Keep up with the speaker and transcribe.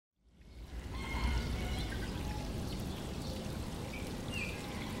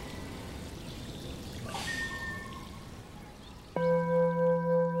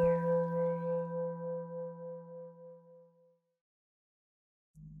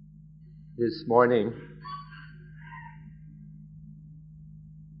this morning.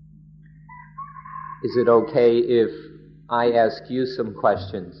 Is it okay if I ask you some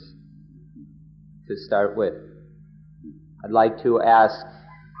questions to start with? I'd like to ask,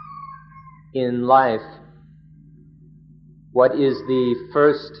 in life, what is the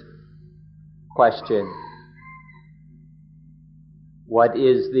first question? What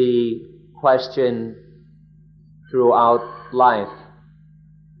is the question throughout life?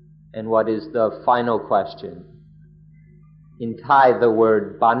 And what is the final question? In Thai, the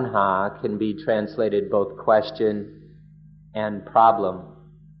word banha can be translated both question and problem.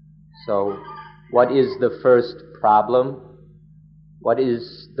 So, what is the first problem? What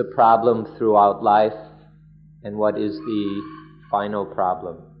is the problem throughout life? And what is the final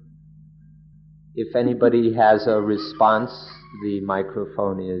problem? If anybody has a response, the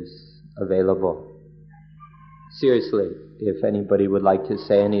microphone is available. Seriously, if anybody would like to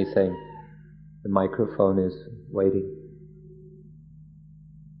say anything, the microphone is waiting.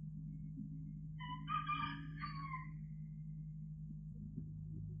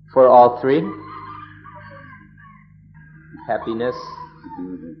 For all three? Happiness?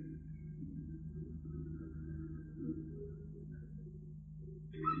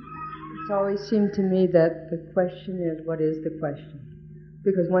 It's always seemed to me that the question is, what is the question?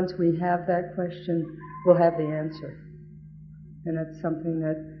 Because once we have that question, we'll have the answer. And that's something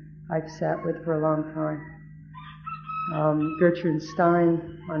that I've sat with for a long time. Gertrude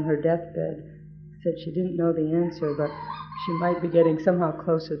Stein, on her deathbed, said she didn't know the answer, but she might be getting somehow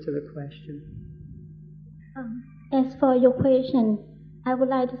closer to the question. As for your question, I would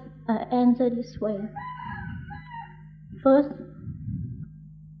like to answer this way. First,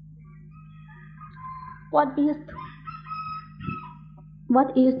 what is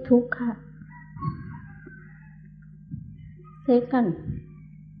dukkha? Second,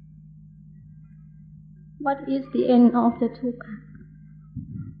 what is the end of the dukkha?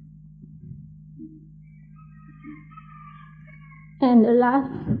 And the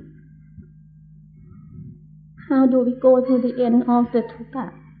last, how do we go to the end of the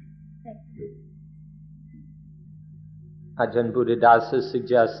dukkha? Ajahn Buddhadasa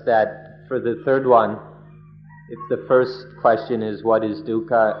suggests that for the third one, if the first question is what is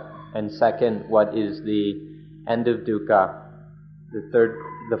dukkha, and second, what is the end of dukkha,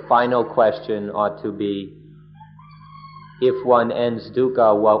 the final question ought to be, if one ends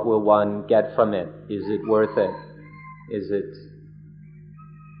dukkha, what will one get from it? Is it worth it? Is it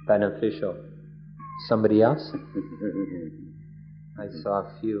beneficial? Somebody else? I saw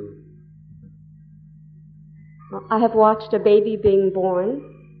a few. I have watched a baby being born,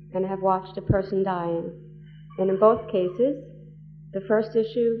 and I have watched a person dying. And in both cases, the first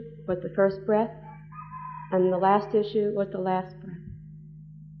issue was the first breath, and the last issue was the last breath.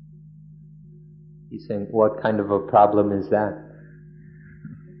 He's saying, what kind of a problem is that?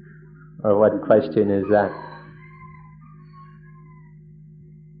 Or what question is that?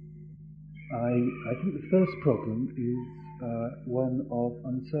 I think the first problem is one of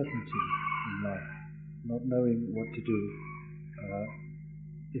uncertainty in life, not knowing what to do.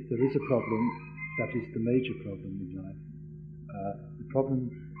 If there is a problem, that is the major problem in life.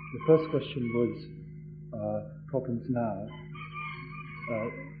 The first question was problems now.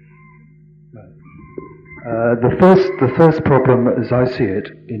 The first problem, as I see it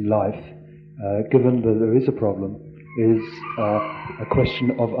in life, given that there is a problem, is a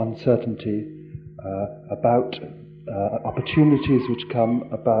question of uncertainty about opportunities which come,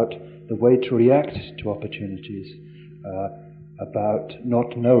 about the way to react to opportunities, about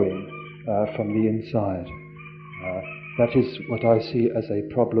not knowing from the inside. That is what I see as a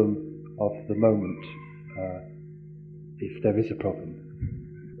problem of the moment, if there is a problem.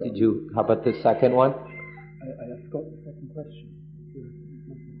 How about the second one? I forgot the second question.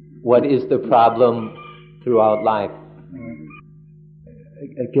 What is the problem throughout life?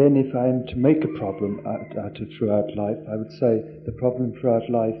 Again, if I am to make a problem out of throughout life, I would say the problem throughout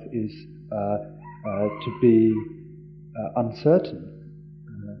life is to be uncertain.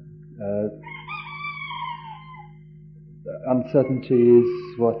 Uncertainty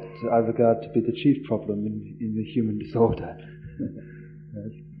is what I regard to be the chief problem in the human disorder.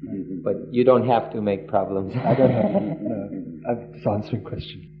 But you don't have to make problems. I don't have to, no. I'm just answering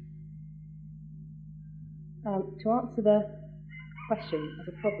questions. To answer the question as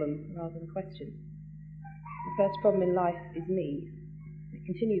a problem rather than a question, the first problem in life is me. It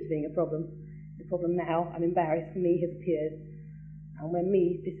continues being a problem. The problem now, I'm embarrassed, me has appeared. And when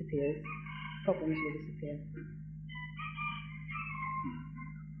me disappears, problems will disappear.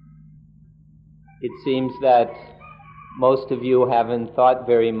 It seems that most of you haven't thought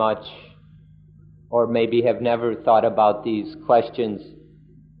very much or maybe have never thought about these questions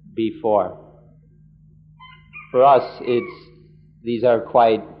before. For us, these are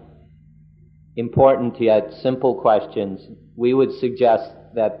quite important yet simple questions. We would suggest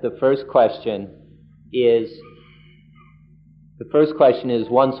that the first question is,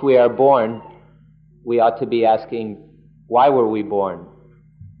 once we are born, we ought to be asking, why were we born?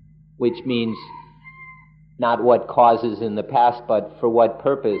 Which means not what causes in the past, but for what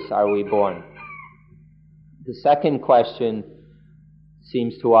purpose are we born? The second question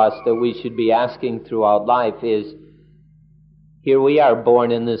seems to us that we should be asking throughout life is, here we are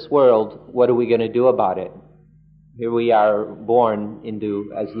born in this world, what are we going to do about it? Here we are born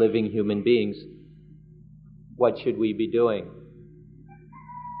as living human beings. What should we be doing?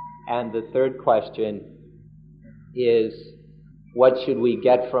 And the third question is, what should we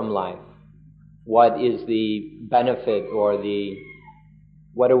get from life? What is the benefit or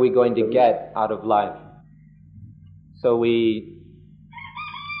what are we going to get out of life? So we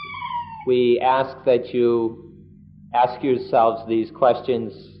ask that you ask yourselves these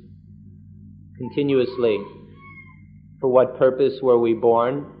questions continuously. For what purpose were we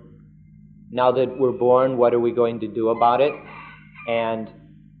born? Now that we're born, what are we going to do about it? And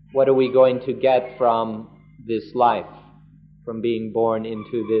what are we going to get from this life, from being born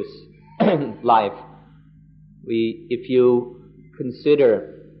into this life? If you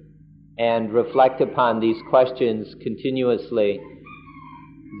consider and reflect upon these questions continuously,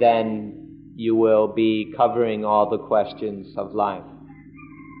 then you will be covering all the questions of life.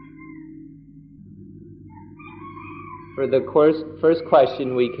 For the first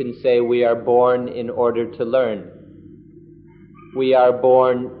question, we can say we are born in order to learn. We are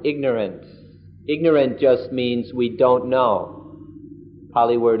born ignorant. Ignorant just means we don't know.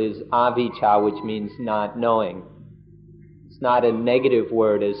 Pali word is avijja, which means not knowing. It's not a negative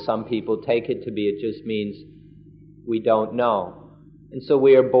word as some people take it to be. It just means we don't know. And so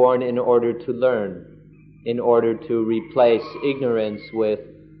we are born in order to learn, in order to replace ignorance with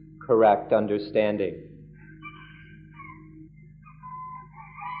correct understanding.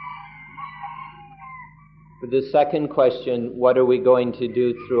 For the second question, what are we going to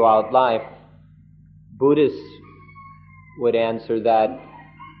do throughout life? Buddhists would answer that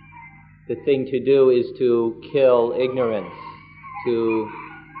the thing to do is to kill ignorance, to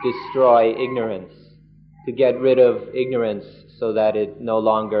destroy ignorance, to get rid of ignorance so that it no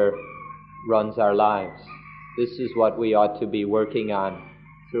longer runs our lives. This is what we ought to be working on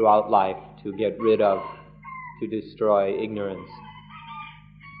throughout life, to get rid of, to destroy ignorance.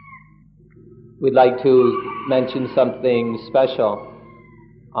 We'd like to mention something special.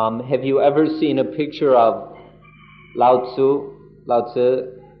 Have you ever seen a picture of Lao Tzu? Lao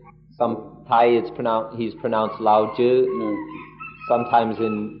Tzu, some Thai he's pronounced Lao Tzu. No. Sometimes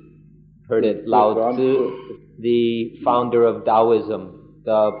heard it Lao Tzu, the founder of Taoism,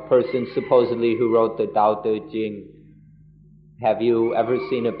 the person supposedly who wrote the Tao Te Ching. Have you ever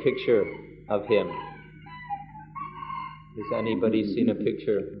seen a picture of him? Has anybody seen a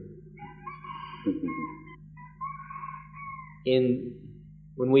picture?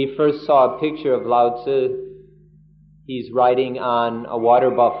 When we first saw a picture of Lao Tzu, he's riding on a water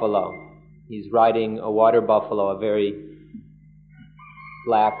buffalo. He's riding a water buffalo, a very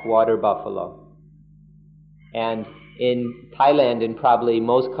black water buffalo. And in Thailand and probably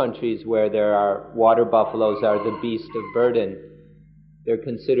most countries where there are water buffaloes are the beast of burden, they're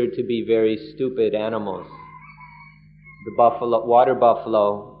considered to be very stupid animals. The water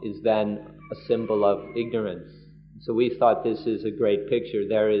buffalo is then a symbol of ignorance. So we thought this is a great picture.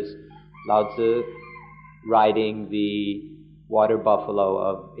 There is Lao Tzu riding the water buffalo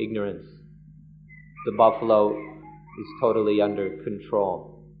of ignorance. The buffalo is totally under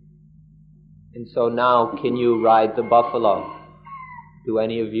control. And so now, can you ride the buffalo? Do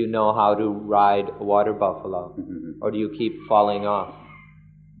any of you know how to ride a water buffalo? Or do you keep falling off?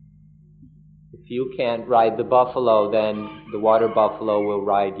 If you can't ride the buffalo, then the water buffalo will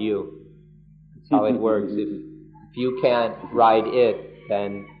ride you. That's how it works. If you can't ride it,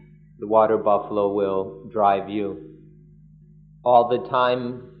 then the water buffalo will drive you. All the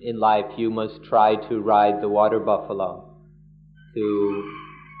time in life you must try to ride the water buffalo, to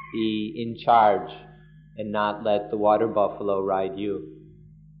be in charge and not let the water buffalo ride you.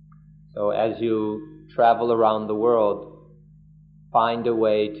 So as you travel around the world, find a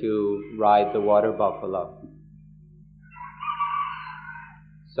way to ride the water buffalo.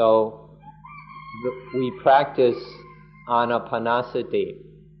 So we practice anapanasati,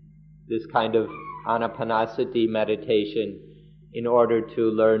 this kind of anapanasati meditation, in order to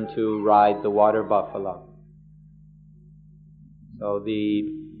learn to ride the water buffalo. So the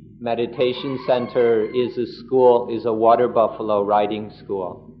meditation center is a water buffalo riding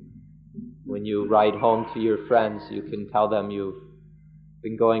school. When you ride home to your friends, you can tell them you've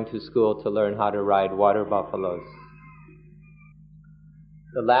been going to school to learn how to ride water buffaloes.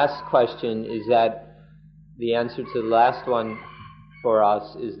 The last question is that the answer to the last one for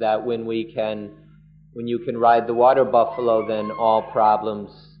us is that when you can ride the water buffalo, then all problems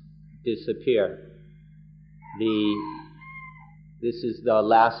disappear. This is the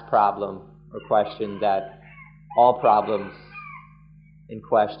last problem or question, that all problems and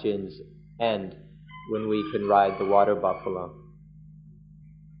questions end when we can ride the water buffalo.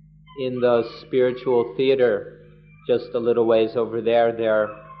 In the spiritual theater, just a little ways over there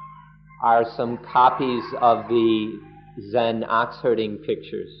are some copies of the Zen ox herding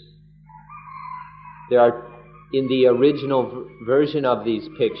pictures. There are, in the original version of these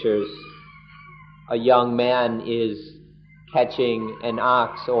pictures, a young man is catching an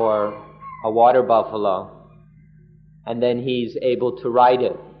ox or a water buffalo, and then he's able to ride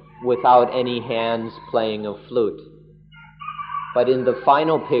it without any hands playing a flute. But in the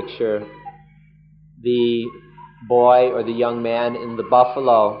final picture, the boy or the young man and the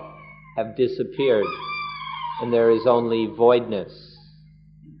buffalo have disappeared, and there is only voidness.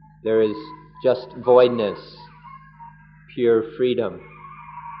 There is just voidness, pure freedom,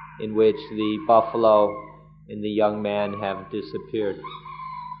 in which the buffalo and the young man have disappeared.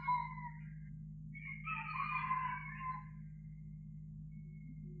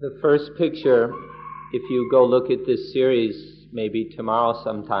 The first picture, if you go look at this series, maybe tomorrow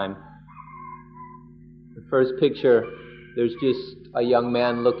sometime, the first picture, there's just a young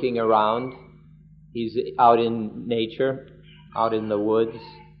man looking around. He's out in nature, out in the woods,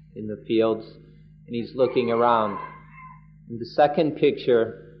 in the fields, and he's looking around. In the second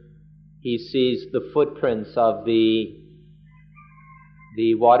picture, he sees the footprints of the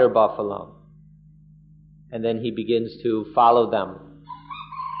water buffalo, and then he begins to follow them.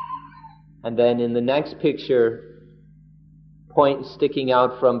 And then in the next picture, sticking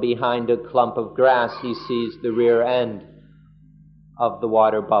out from behind a clump of grass, he sees the rear end of the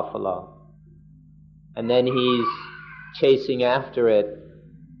water buffalo. And then he's chasing after it,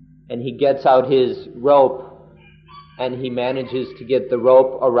 and he gets out his rope, and he manages to get the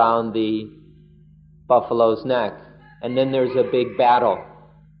rope around the buffalo's neck. And then there's a big battle,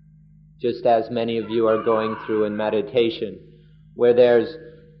 just as many of you are going through in meditation, where there's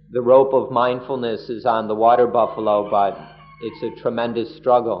the rope of mindfulness is on the water buffalo, but it's a tremendous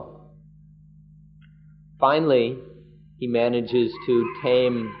struggle. Finally, he manages to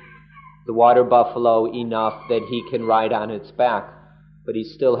tame the water buffalo enough that he can ride on its back, but he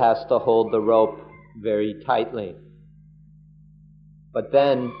still has to hold the rope very tightly. But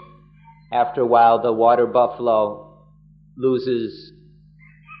then, after a while, the water buffalo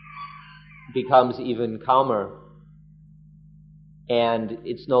becomes even calmer, and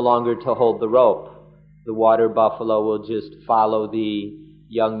it's no longer to hold the rope. The water buffalo will just follow the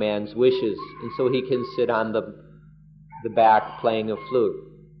young man's wishes, and so he can sit on the back playing a flute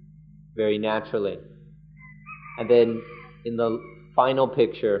very naturally. And then in the final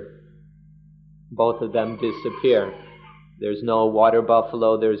picture, both of them disappear. There's no water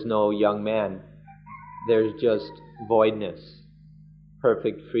buffalo, there's no young man. There's just voidness,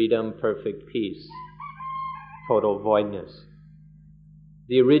 perfect freedom, perfect peace, total voidness.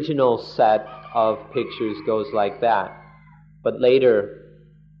 The original set of pictures goes like that, but later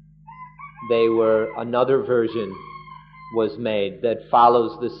another version was made that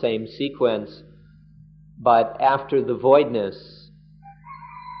follows the same sequence, but after the voidness,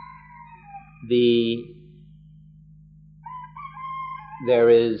 there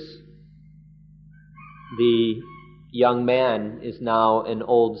is the young man is now an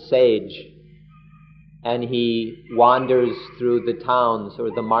old sage, and he wanders through the towns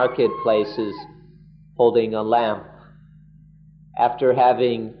or the marketplaces holding a lamp. After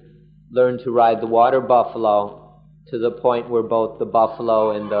having learned to ride the water buffalo to the point where both the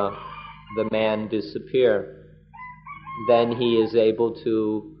buffalo and the man disappear, then he is able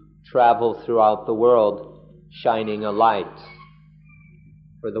to travel throughout the world shining a light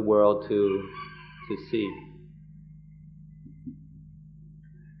for the world to see.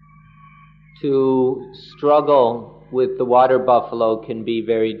 To struggle with the water buffalo can be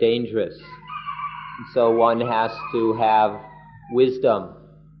very dangerous. So one has to have wisdom.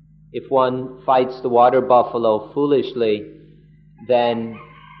 If one fights the water buffalo foolishly, then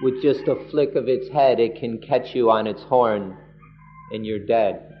with just a flick of its head, it can catch you on its horn and you're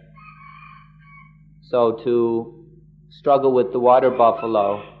dead. So to struggle with the water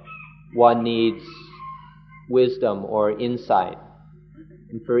buffalo, one needs wisdom or insight.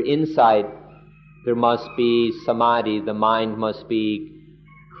 And for insight, there must be samadhi. The mind must be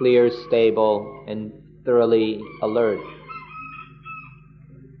clear, stable, and thoroughly alert.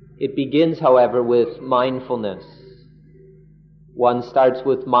 It begins, however, with mindfulness. One starts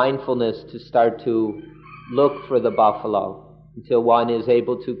with mindfulness to start to look for the buffalo until one is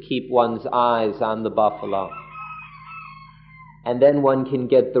able to keep one's eyes on the buffalo. And then one can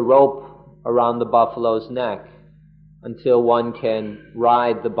get the rope around the buffalo's neck until one can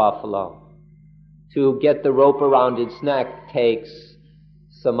ride the buffalo. To get the rope around its neck takes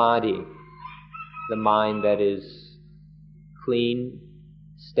samadhi, the mind that is clean,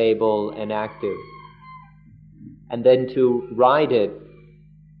 stable, and active. And then to ride it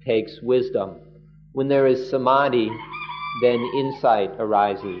takes wisdom. When there is samadhi, then insight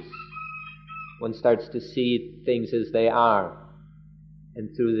arises. One starts to see things as they are.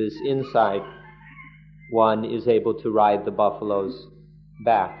 And through this insight, one is able to ride the buffalo's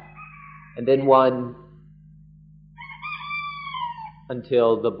back. And then one,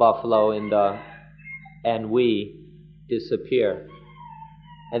 until the buffalo and we disappear.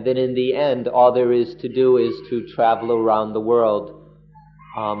 And then in the end, all there is to do is to travel around the world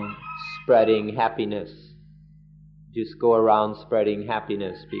spreading happiness. Just go around spreading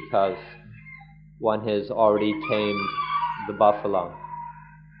happiness because one has already tamed the buffalo.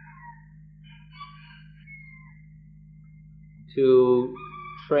 To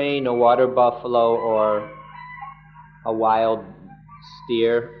train a water buffalo or a wild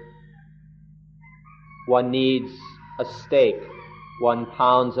steer, one needs a stake. One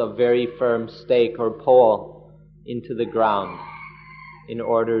pounds a very firm stake or pole into the ground in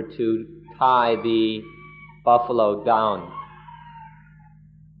order to tie the buffalo down.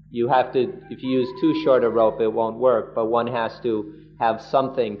 You have to, if you use too short a rope, it won't work, but one has to have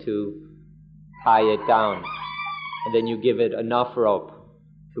something to tie it down. And then you give it enough rope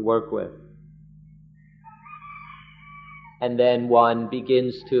to work with. And then one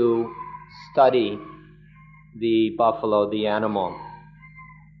begins to study the buffalo, the animal.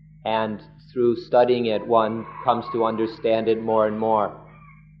 And through studying it, one comes to understand it more and more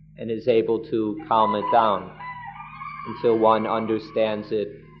and is able to calm it down until one understands it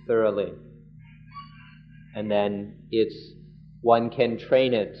thoroughly. And then one can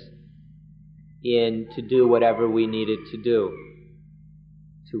train it to do whatever we need it to do.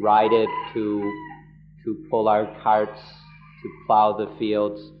 To ride it, to pull our carts, to plow the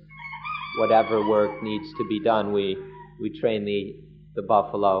fields, whatever work needs to be done, we train the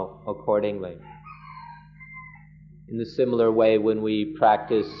buffalo accordingly. In a similar way, when we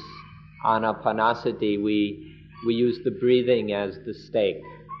practice anapanasati, we use the breathing as the stake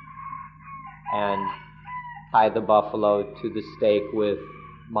and tie the buffalo to the stake with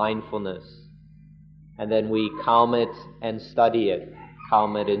mindfulness. And then we calm it and study it,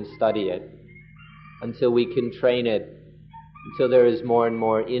 until we can train it, until there is more and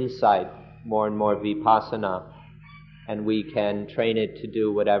more insight, more and more vipassana, and we can train it to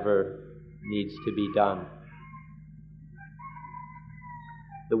do whatever needs to be done.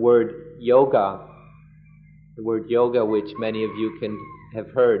 The word yoga, which many of you can have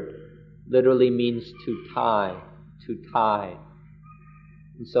heard, literally means to tie.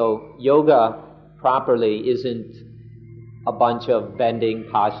 And so yoga properly isn't a bunch of bending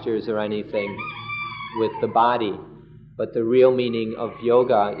postures or anything with the body, but the real meaning of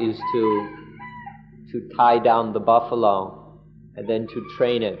yoga is to tie down the buffalo and then to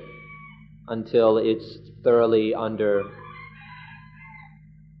train it until it's thoroughly under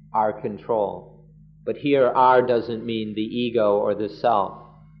our control. But here, our doesn't mean the ego or the self.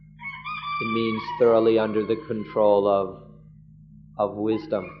 It means thoroughly under the control of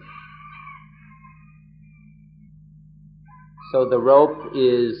wisdom. So the rope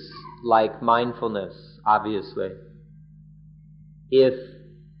is like mindfulness, obviously. If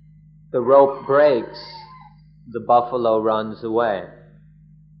the rope breaks, the buffalo runs away.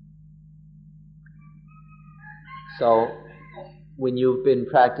 So when you've been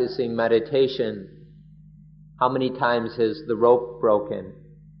practicing meditation, how many times has the rope broken?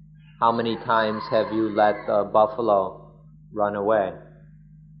 How many times have you let the buffalo run away?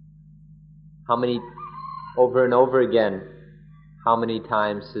 How many, over and over again, how many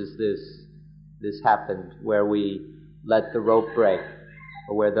times has this happened where we let the rope break,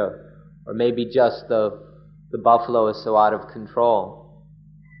 or maybe just the buffalo is so out of control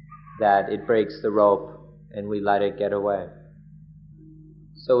that it breaks the rope and we let it get away.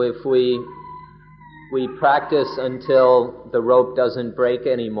 So if we practice until the rope doesn't break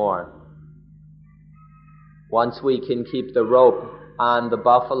anymore, once we can keep the rope on the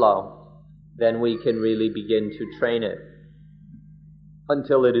buffalo, then we can really begin to train it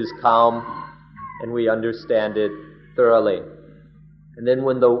until it is calm and we understand it thoroughly. And then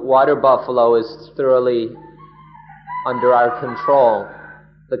when the water buffalo is thoroughly under our control,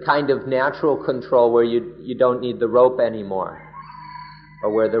 the kind of natural control where you don't need the rope anymore,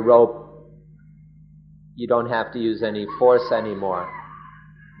 or where the rope, you don't have to use any force anymore,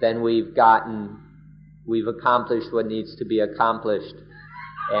 then we've accomplished what needs to be accomplished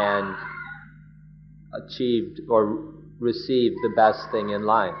and achieved or received the best thing in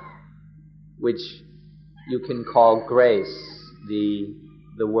life, which you can call grace,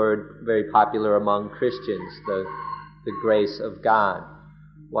 the word very popular among Christians, the grace of God.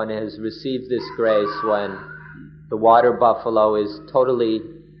 One has received this grace when the water buffalo is totally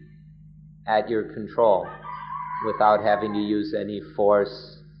at your control without having to use any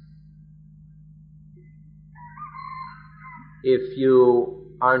force. If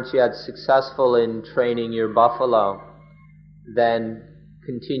you aren't yet successful in training your buffalo, then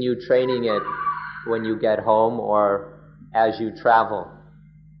continue training it when you get home or as you travel.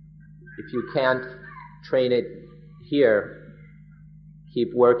 If you can't train it here,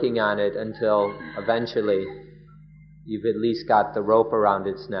 keep working on it until eventually you've at least got the rope around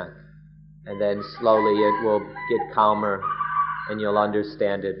its neck. And then slowly it will get calmer and you'll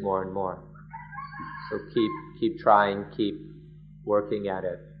understand it more and more. So keep trying, keep working at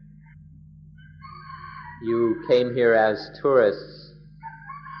it. You came here as tourists,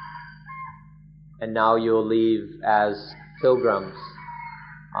 and now you'll leave as pilgrims,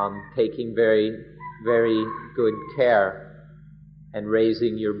 taking very, very good care and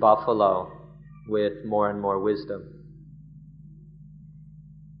raising your buffalo with more and more wisdom.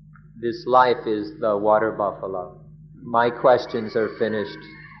 This life is the water buffalo. My questions are finished.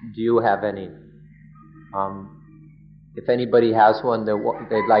 Do you have any? If anybody has one that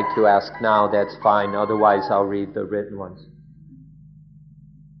they'd like to ask now, that's fine. Otherwise, I'll read the written ones.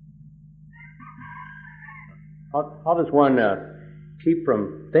 How does one keep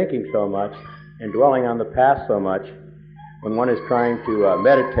from thinking so much and dwelling on the past so much when one is trying to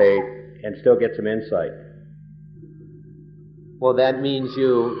meditate and still get some insight? Well, that means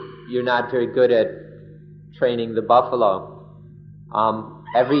you're not very good at training the buffalo.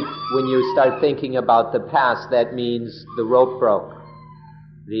 When you start thinking about the past, that means the rope broke,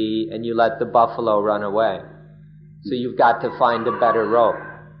 and you let the buffalo run away. So you've got to find a better rope.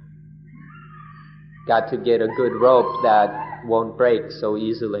 Got to get a good rope that won't break so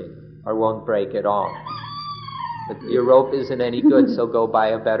easily, or won't break at all. But your rope isn't any good, so go buy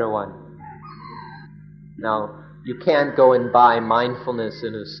a better one. Now, you can't go and buy mindfulness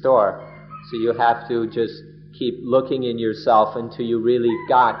in a store, so you have to just keep looking in yourself until you really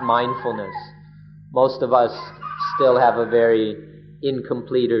got mindfulness. Most of us still have a very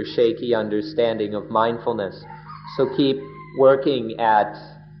incomplete or shaky understanding of mindfulness. So keep working at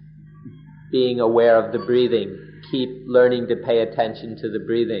being aware of the breathing. Keep learning to pay attention to the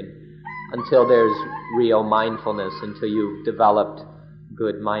breathing until there's real mindfulness, until you've developed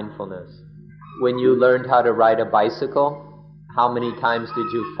good mindfulness. When you learned how to ride a bicycle, how many times did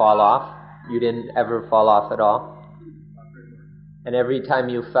you fall off? You didn't ever fall off at all? And every time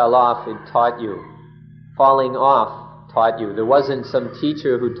you fell off, it taught you. Falling off taught you. There wasn't some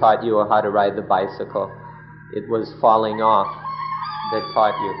teacher who taught you how to ride the bicycle. It was falling off that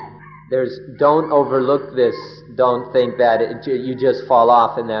taught you. Don't overlook this. Don't think that you just fall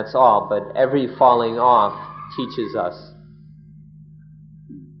off and that's all. But every falling off teaches us.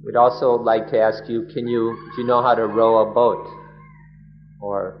 We'd also like to ask you, do you know how to row a boat?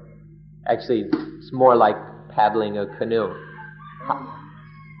 Or actually, it's more like paddling a canoe.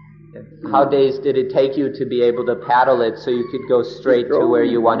 How days did it take you to be able to paddle it so you could go straight to where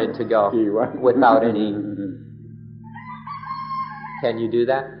you wanted to go without any... Can you do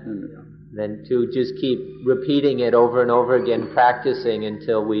that? Then to just keep repeating it over and over again, practicing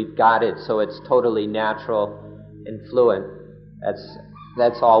until we've got it so it's totally natural and fluent.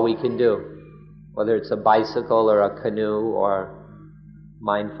 That's all we can do. Whether it's a bicycle or a canoe or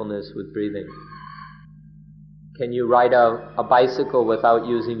mindfulness with breathing. Can you ride a bicycle without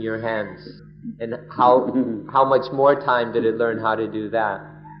using your hands? And how much more time did it learn how to do that?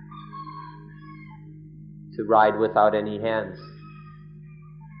 To ride without any hands.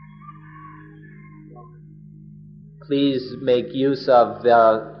 Please make use of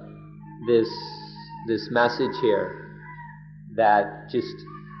this message here, that just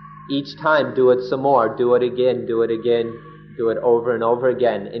each time do it some more, do it again, do it over and over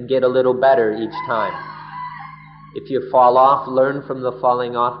again, and get a little better each time. If you fall off, learn from the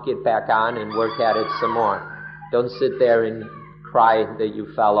falling off, get back on and work at it some more. Don't sit there and cry that you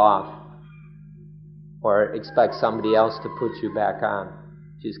fell off. or expect somebody else to put you back on.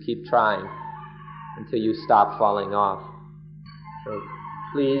 Just keep trying until you stop falling off. So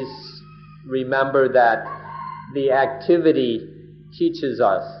please remember that the activity teaches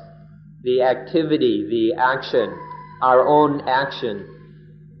us. The activity, the action, our own action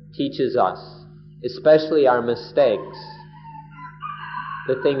teaches us, especially our mistakes.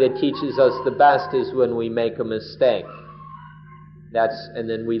 The thing that teaches us the best is when we make a mistake. And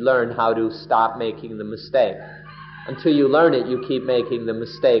then we learn how to stop making the mistake. Until you learn it, you keep making the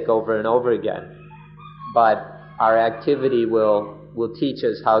mistake over and over again. But our activity will teach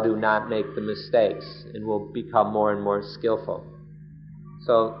us how to not make the mistakes, and we'll become more and more skillful.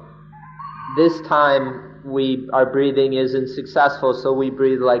 So this time our breathing isn't successful, so we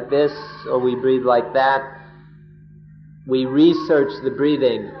breathe like this or we breathe like that. We research the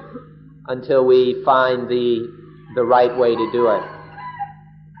breathing until we find the right way to do it.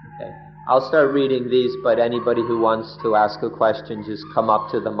 Okay. I'll start reading these, but anybody who wants to ask a question, just come up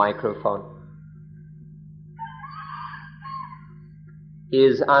to the microphone.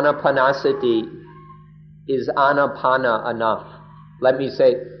 Is anapanasati, is anapana enough? Let me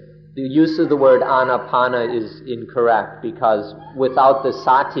say, the use of the word anapana is incorrect, because without the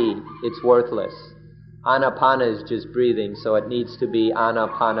sati, it's worthless. Anapana is just breathing, so it needs to be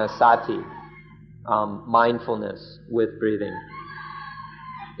anapanasati, mindfulness with breathing.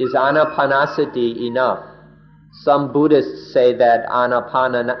 Is anapanasati enough? Some Buddhists say that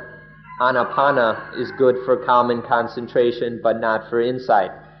anapana is good for calm and concentration, but not for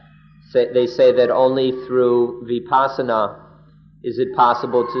insight. They say that only through vipassana is it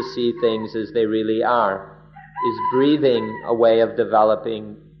possible to see things as they really are. Is breathing a way of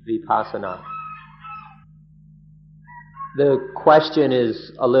developing vipassana? The question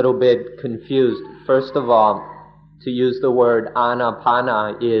is a little bit confused. First of all, to use the word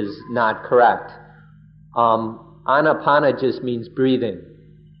anapana is not correct. Anapana just means breathing.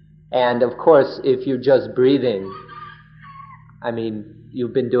 And of course, if you're just breathing,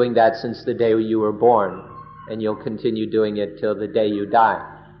 you've been doing that since the day you were born, and you'll continue doing it till the day you die.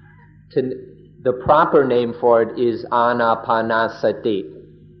 The proper name for it is anapanasati.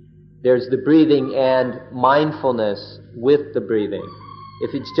 There's the breathing and mindfulness with the breathing.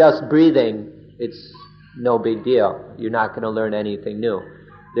 If it's just breathing, it's no big deal. You're not going to learn anything new.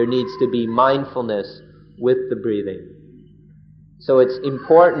 There needs to be mindfulness with the breathing. So it's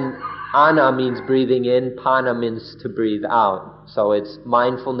important. Ana means breathing in, pana means to breathe out. So it's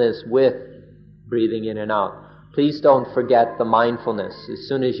mindfulness with breathing in and out. Please don't forget the mindfulness. As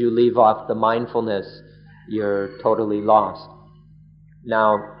soon as you leave off the mindfulness, you're totally lost.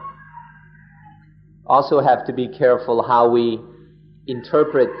 Now, also have to be careful how we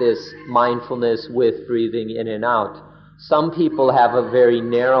interpret this mindfulness with breathing in and out. Some people have a very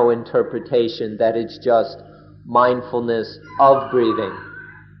narrow interpretation that it's just mindfulness of breathing,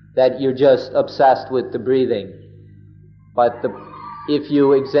 that you're just obsessed with the breathing. But if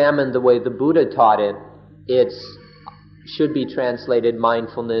you examine the way the Buddha taught it, it should be translated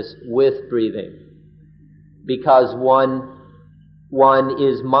mindfulness with breathing, because one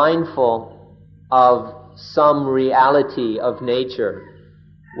is mindful of some reality of nature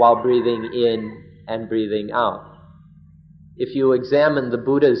while breathing in and breathing out. If you examine the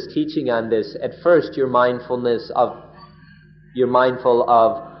Buddha's teaching on this, at first you're mindful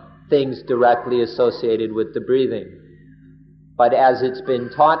of things directly associated with the breathing. But as it's been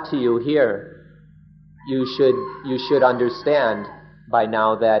taught to you here, you should understand by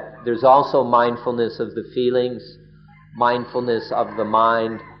now that there's also mindfulness of the feelings, mindfulness of the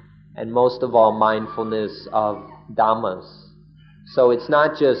mind, and most of all, mindfulness of Dhammas. So it's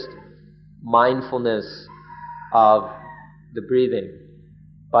not just mindfulness of the breathing,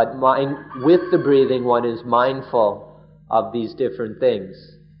 but with the breathing one is mindful of these different things.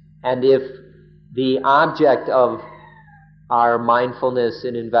 And if the object of our mindfulness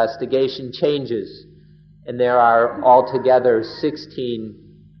and investigation changes, and there are altogether 16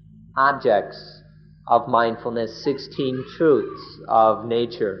 objects of mindfulness, 16 truths of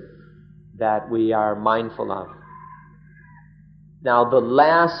nature that we are mindful of. Now the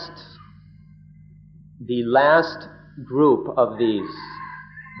last group of these,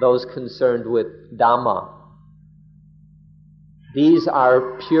 those concerned with Dhamma, these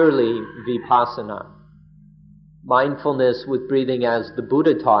are purely vipassana. Mindfulness with breathing as the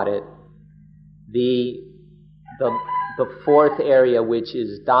Buddha taught it. The fourth area, which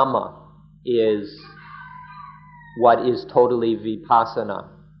is Dhamma, is what is totally vipassana.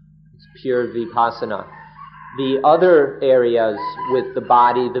 It's pure vipassana. The other areas with the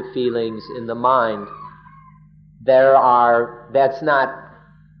body, the feelings, and the mind, that's not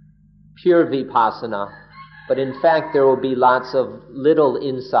pure vipassana, but in fact there will be lots of little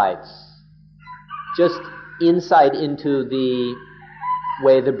insights. Just insight into the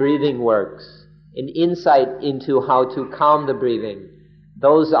way the breathing works, an insight into how to calm the breathing.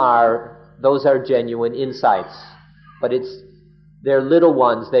 Those are genuine insights, but they're little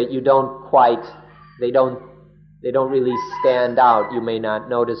ones that you don't quite, they don't really stand out. You may not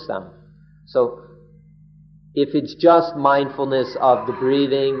notice them. So if it's just mindfulness of the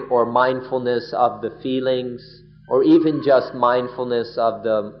breathing, or mindfulness of the feelings, or even just mindfulness of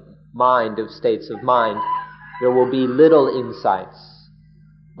the mind, of states of mind, there will be little insights.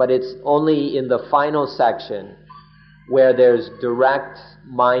 But it's only in the final section where there's direct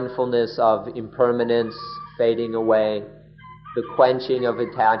mindfulness of impermanence, fading away, the quenching of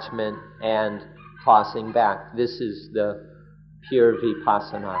attachment, and tossing back. This is the pure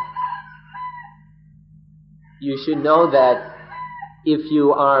vipassana. You should know that if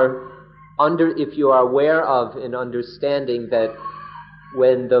you are aware of and understanding that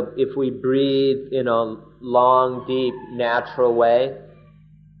if we breathe in a long, deep, natural way,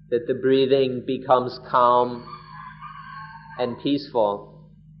 that the breathing becomes calm and peaceful,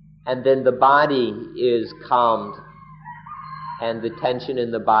 and then the body is calmed and the tension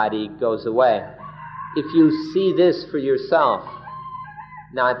in the body goes away. If you see this for yourself,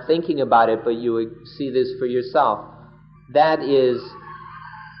 not thinking about it, but you see this for yourself, that is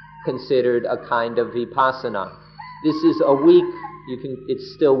considered a kind of vipassana. This is a weak,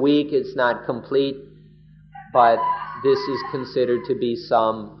 it's still weak, it's not complete, but this is considered to be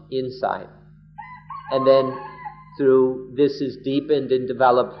some insight. And then this is deepened and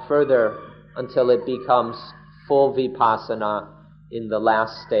developed further until it becomes full vipassana in the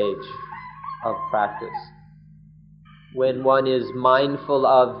last stage of practice. When one is mindful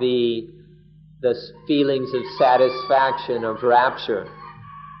of the feelings of satisfaction, of rapture,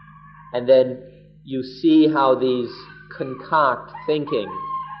 and then you see how these concoct thinking,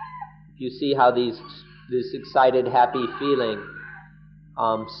 you see how this excited, happy feeling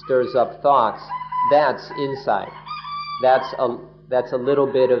stirs up thoughts, that's insight. That's a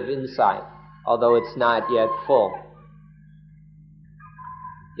little bit of insight, although it's not yet full.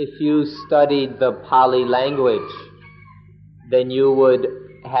 If you studied the Pali language, then you would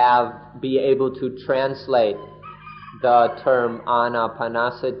be able to translate the term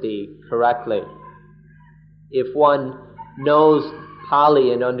anapanasati correctly. If one knows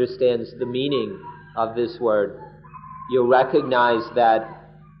Pali and understands the meaning of this word, you'll recognize that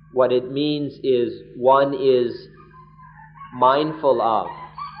what it means is one is mindful of,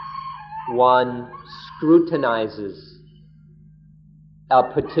 one scrutinizes a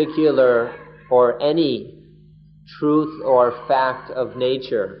particular or any truth or fact of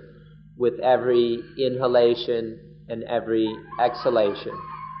nature with every inhalation and every exhalation.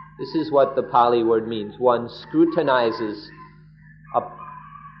 This is what the Pali word means. One scrutinizes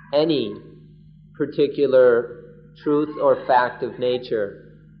any particular truth or fact of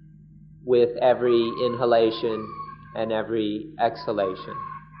nature with every inhalation and every exhalation.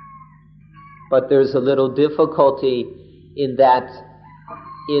 But there's a little difficulty in that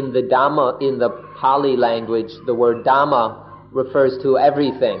in the Dhamma, in the Pali language, the word Dhamma refers to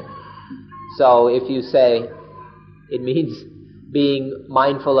everything. So if you say, it means being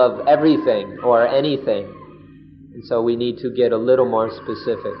mindful of everything or anything. And so we need to get a little more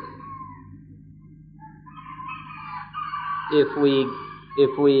specific. If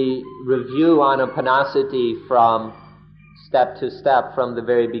we review Anapanasati from step to step from the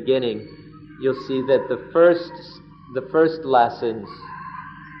very beginning, you'll see that the first lessons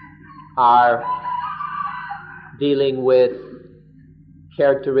are dealing with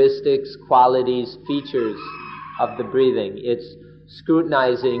characteristics, qualities, features of the breathing. It's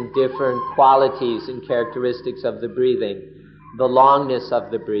scrutinizing different qualities and characteristics of the breathing, the longness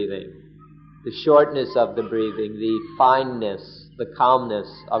of the breathing, the shortness of the breathing, the fineness, the calmness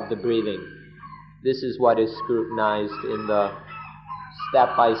of the breathing. This is what is scrutinized in the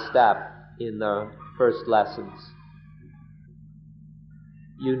step by step in the first lessons.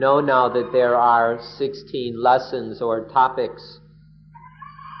 You know now that there are 16 lessons or topics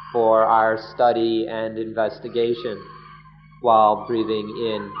for our study and investigation while breathing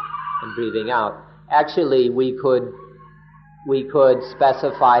in and breathing out. Actually, we could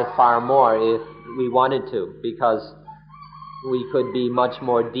specify far more if we wanted to, because we could be much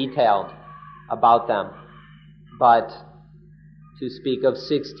more detailed about them. But to speak of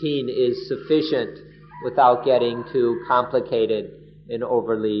 16 is sufficient without getting too complicated and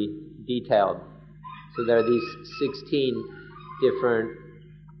overly detailed. So there are these 16 different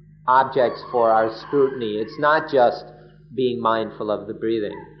objects for our scrutiny. It's not just being mindful of the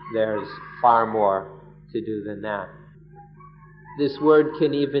breathing. There's far more to do than that. This word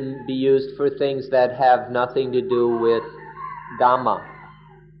can even be used for things that have nothing to do with Dhamma.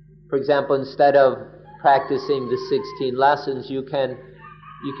 For example, instead of practicing the 16 lessons, you can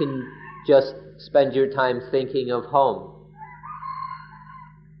just spend your time thinking of home.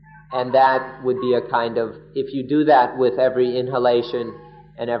 And that would be a kind of, if you do that with every inhalation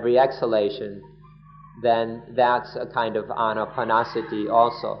and every exhalation, then that's a kind of anapanasati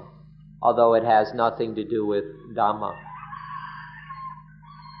also, although it has nothing to do with Dhamma.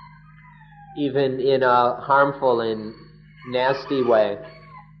 Even in a harmful and nasty way,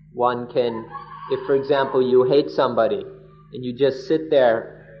 one can, if for example you hate somebody and you just sit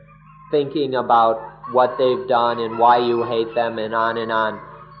there thinking about what they've done and why you hate them and on,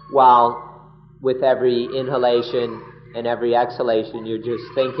 while with every inhalation and every exhalation you're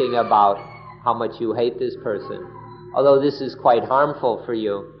just thinking about how much you hate this person. Although this is quite harmful for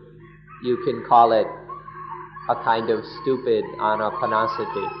you, you can call it a kind of stupid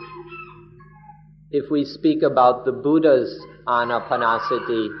anapanasati. If we speak about the Buddha's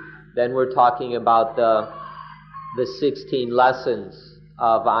anapanasati, then we're talking about the 16 lessons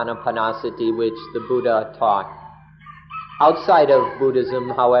of anapanasati which the Buddha taught. Outside of Buddhism,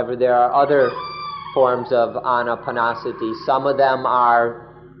 however, there are other forms of anapanasati. Some of them are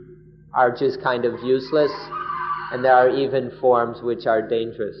just kind of useless, and there are even forms which are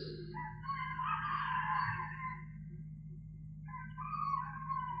dangerous.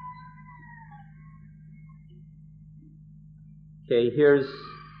 Okay, here's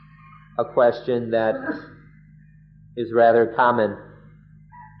a question that is rather common.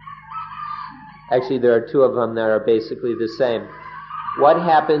 Actually, there are two of them that are basically the same. What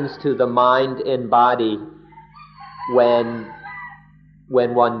happens to the mind and body when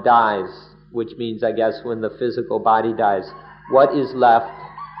one dies? Which means, I guess, when the physical body dies. What is left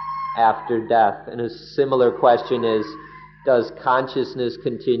after death? And a similar question is, does consciousness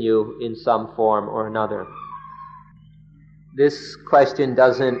continue in some form or another? This question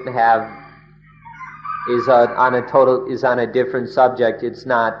is on a different subject. It's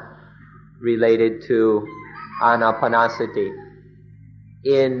not related to anapanasati.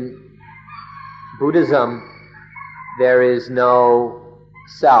 In Buddhism, there is no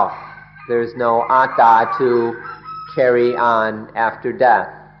self. There is no atta to carry on after death.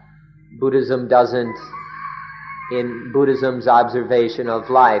 In Buddhism's observation of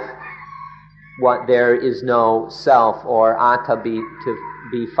life, there is no self or atta to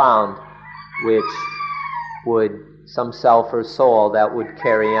be found, which would, some self or soul that would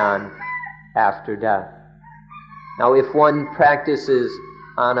carry on after death. Now, if one practices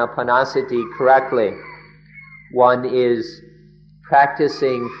anapanasati correctly, one is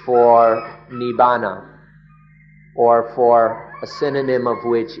practicing for nibbana, or for a synonym of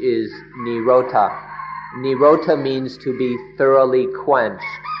which is nirota. Nirota means to be thoroughly quenched.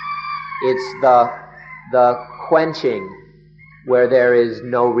 It's the quenching where there is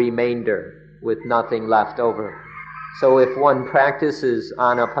no remainder, with nothing left over. So if one practices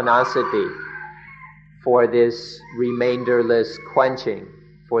anapanasati for this remainderless quenching,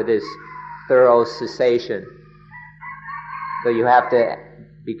 for this thorough cessation, so you have to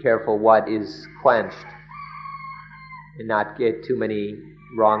be careful what is quenched and not get too many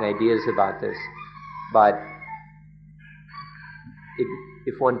wrong ideas about this. But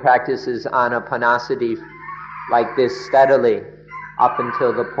if one practices anapanasati like this steadily up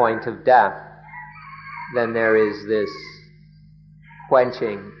until the point of death, then there is this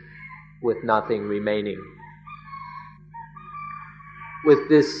quenching with nothing remaining. With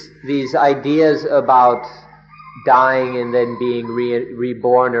these ideas about dying and then being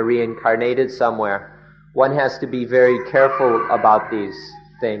reborn or reincarnated somewhere, one has to be very careful about these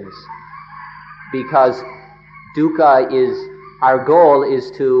things, because our goal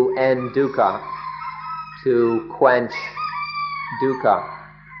is to end dukkha, to quench dukkha.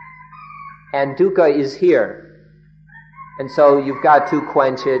 And dukkha is here. And so you've got to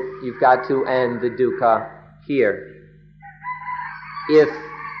quench it, you've got to end the dukkha here.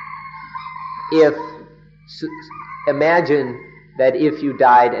 Imagine that if you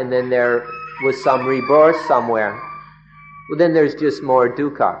died and then there was some rebirth somewhere, well, then there's just more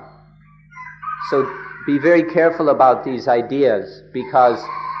dukkha. So be very careful about these ideas, because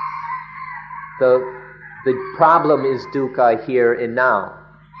the problem is dukkha here and now.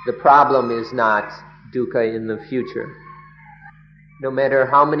 The problem is not dukkha in the future. No matter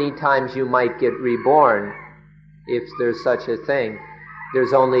how many times you might get reborn, if there's such a thing,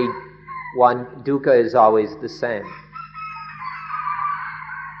 there's only one. Dukkha is always the same.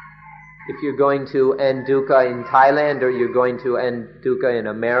 If you're going to end dukkha in Thailand or you're going to end dukkha in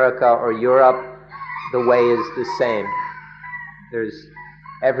America or Europe, the way is the same. There's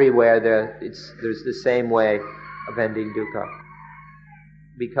everywhere there's the same way of ending dukkha,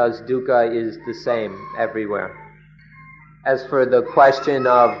 because dukkha is the same everywhere. As for the question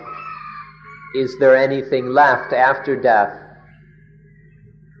of, is there anything left after death?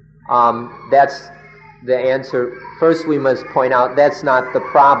 That's the answer. First we must point out that's not the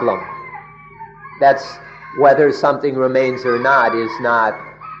problem. That's whether something remains or not is not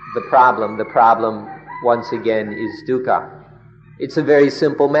the problem. The problem, once again, is dukkha. It's a very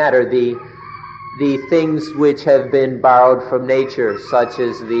simple matter. The things which have been borrowed from nature, such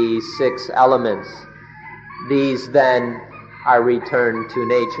as the 6 elements, these then are returned to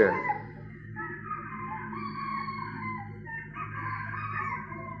nature.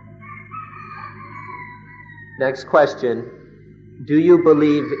 Next question. Do you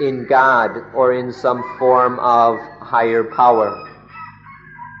believe in God or in some form of higher power?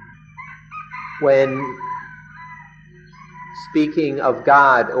 When speaking of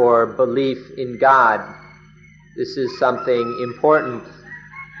God or belief in God, this is something important.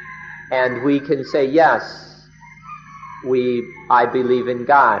 And we can say, yes, I believe in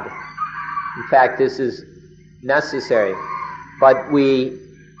God. In fact, this is necessary. But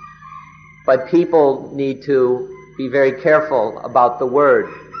people need to be very careful about the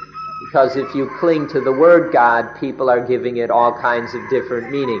word, because if you cling to the word God, people are giving it all kinds of different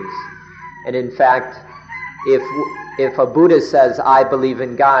meanings. And in fact, if a Buddhist says, I believe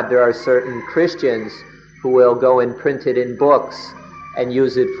in God, there are certain Christians who will go and print it in books and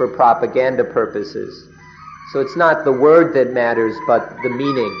use it for propaganda purposes. So it's not the word that matters, but the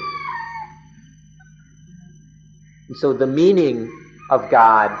meaning. And so the meaning of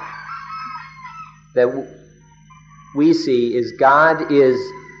God that we see is God is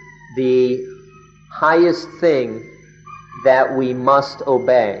the highest thing that we must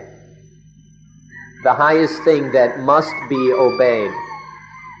obey. The highest thing that must be obeyed.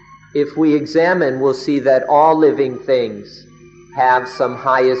 If we examine, we'll see that all living things have some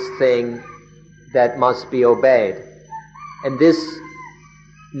highest thing that must be obeyed. And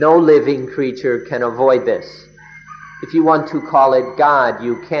no living creature can avoid this. If you want to call it God,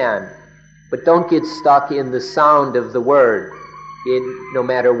 you can. But don't get stuck in the sound of the word, no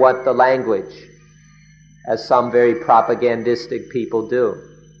matter what the language, as some very propagandistic people do.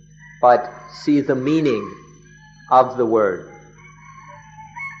 But see the meaning of the word.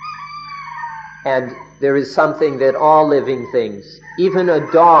 And there is something that all living things, even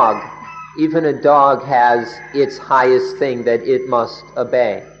a dog has its highest thing that it must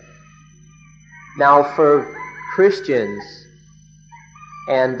obey. Now for Christians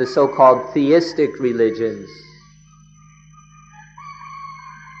and the so-called theistic religions,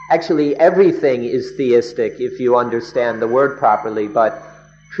 actually everything is theistic if you understand the word properly, but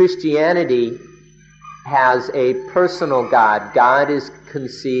Christianity has a personal God. God is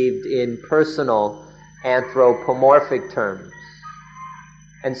conceived in personal anthropomorphic terms.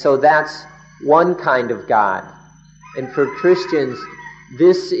 And so that's one kind of God. And for Christians,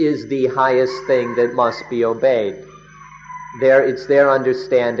 this is the highest thing that must be obeyed. It's their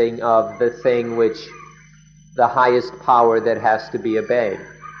understanding of the thing the highest power that has to be obeyed.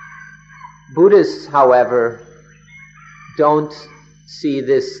 Buddhists, however, don't see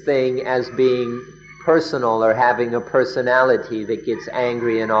this thing as being personal or having a personality that gets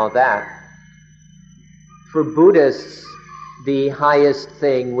angry and all that. For Buddhists, the highest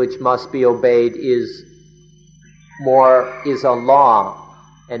thing which must be obeyed is a law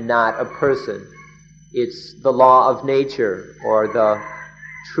and not a person. It's the law of nature, or the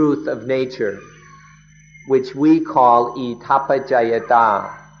truth of nature, which we call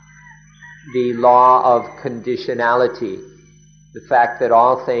itappajayata, the law of conditionality, the fact that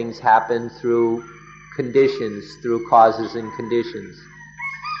all things happen through conditions, through causes and conditions.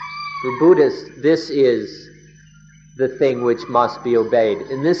 For Buddhists, this is the thing which must be obeyed,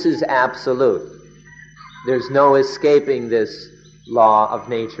 and this is absolute. There's no escaping this law of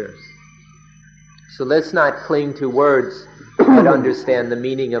nature. So let's not cling to words, but understand the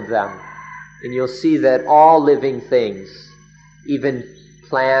meaning of them. And you'll see that all living things, even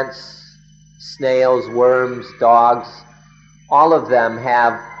plants, snails, worms, dogs, all of them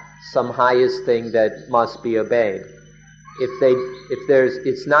have some highest thing that must be obeyed. If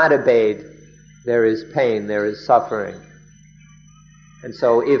it's not obeyed, there is pain, there is suffering. And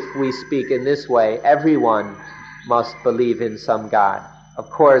so if we speak in this way, everyone must believe in some God. Of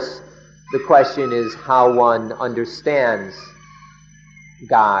course, the question is how one understands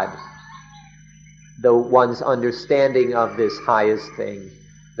God, one's understanding of this highest thing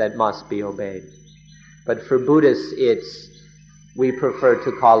that must be obeyed. But for Buddhists, we prefer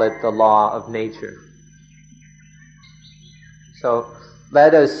to call it the law of nature. So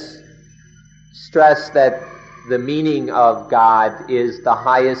let us stress that the meaning of God is the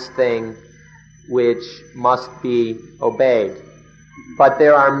highest thing which must be obeyed. But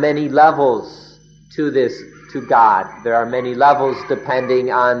there are many levels to God. There are many levels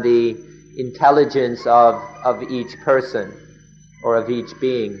depending on the intelligence of each person or of each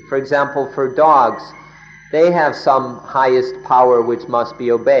being. For example, for dogs, they have some highest power which must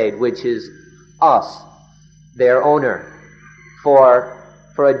be obeyed, which is us, their owner. For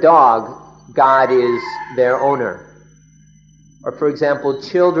a dog, God is their owner. Or for example,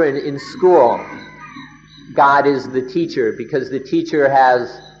 children in school, God is the teacher, because the teacher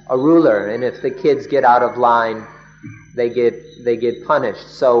has a ruler, and if the kids get out of line, they get punished.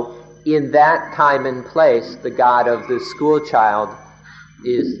 So in that time and place, the God of the school child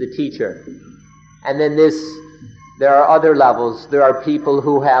is the teacher. And then there are other levels. There are people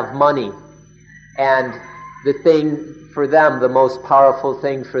who have money, and the thing for them, the most powerful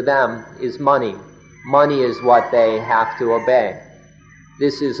thing for them is money. Money is what they have to obey.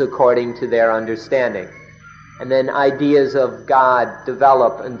 This is according to their understanding. And then ideas of God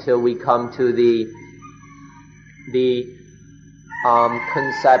develop until we come to the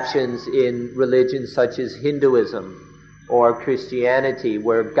conceptions in religions such as Hinduism or Christianity,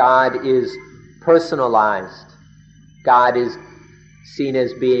 where God is personalized. God is seen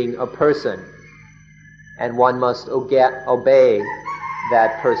as being a person, and one must obey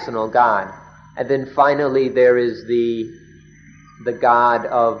that personal God. And then finally there is the God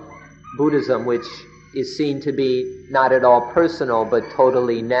of Buddhism, which is seen to be not at all personal, but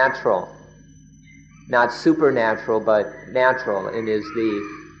totally natural. Not supernatural, but natural, and is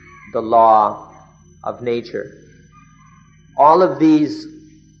the law of nature. All of these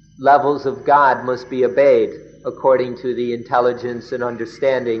levels of God must be obeyed according to the intelligence and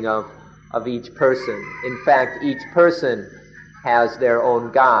understanding of each person. In fact, each person has their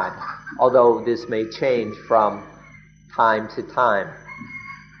own God, although this may change from time to time.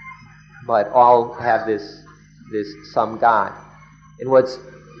 But all have this some God. And what's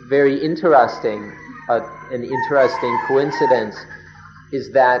very interesting, an interesting coincidence,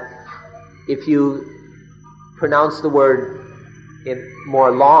 is that if you pronounce the word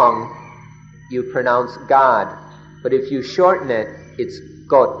more long, you pronounce God. But if you shorten it, it's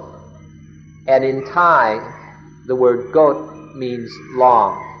Got. And in Thai, the word Got means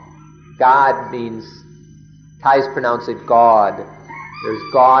long. God means, Thais pronounce it God. There's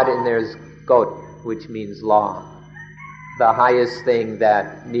God and there's Got, which means law. The highest thing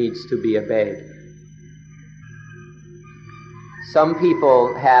that needs to be obeyed. Some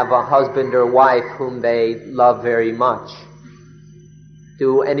people have a husband or wife whom they love very much.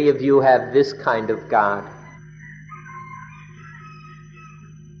 Do any of you have this kind of God?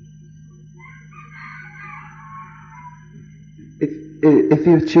 If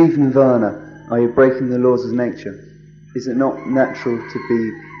you achieve nirvana, are you breaking the laws of nature? Is it not natural to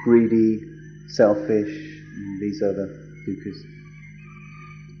be greedy, selfish, and these other bhikkhus?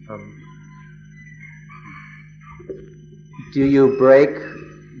 Do you break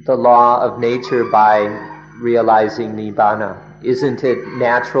the law of nature by realizing nibbana? Isn't it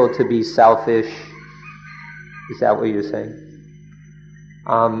natural to be selfish? Is that what you're saying?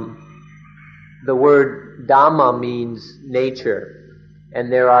 The word Dhamma means nature,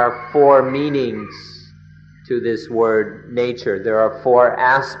 and there are 4 meanings to this word nature. There are 4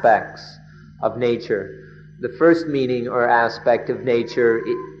 aspects of nature. The first meaning or aspect of nature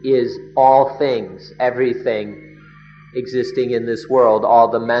is all things, everything existing in this world, all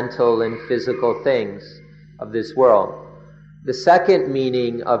the mental and physical things of this world. The second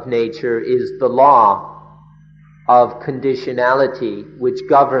meaning of nature is the law of conditionality, which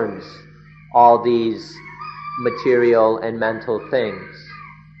governs all these material and mental things.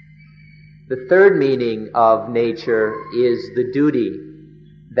 The third meaning of nature is the duty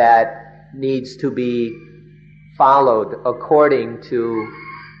that needs to be followed according to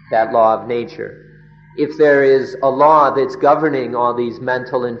that law of nature. If there is a law that's governing all these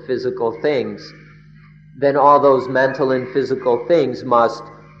mental and physical things, then all those mental and physical things must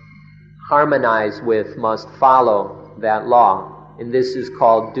harmonize with, must follow that law. And this is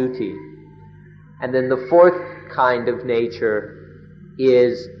called duty. And then the fourth kind of nature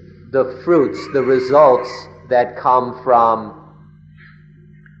is the fruits, the results that come from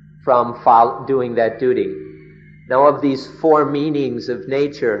doing that duty. Now, of these 4 meanings of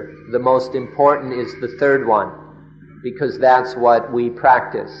nature, the most important is the third one, because that's what we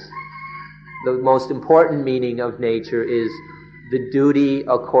practice. The most important meaning of nature is the duty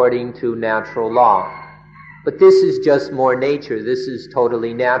according to natural law. But this is just more nature. This is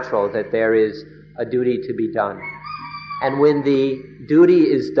totally natural, that there is a duty to be done. And when the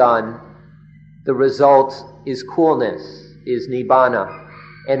duty is done, the result is coolness, is nibbana.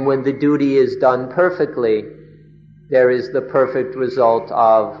 And when the duty is done perfectly, there is the perfect result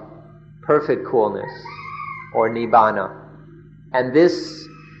of perfect coolness, or nibbana. And this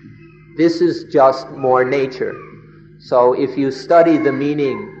is just more nature. So if you study the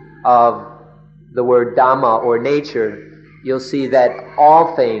meaning of the word Dhamma or nature, you'll see that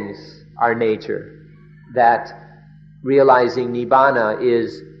all things are nature, that realizing nibbana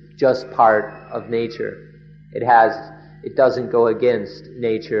is just part of nature. It doesn't go against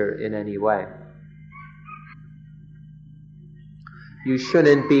nature in any way. You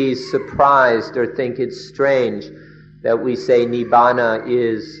shouldn't be surprised or think it's strange that we say nibbana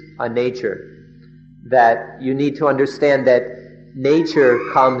is a nature. That you need to understand that nature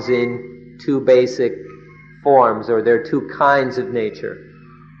comes in two basic forms, or there are two kinds of nature.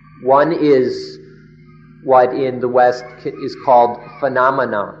 One is what in the West is called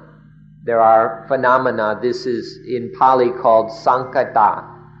phenomena. There are phenomena. This is in Pali called sankata.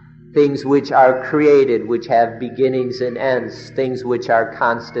 Things which are created, which have beginnings and ends, things which are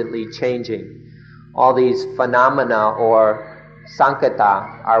constantly changing. All these phenomena or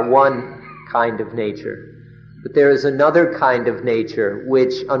sankata are one kind of nature. But there is another kind of nature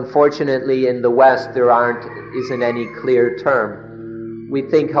which, unfortunately, in the West there isn't any clear term. We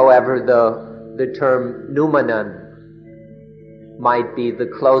think, however, the term noumenon might be the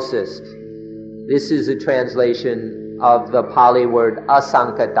closest. This is a translation of the Pali word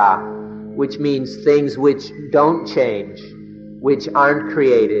asankata, which means things which don't change, which aren't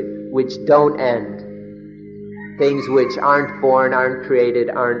created, which don't end. Things which aren't born, aren't created,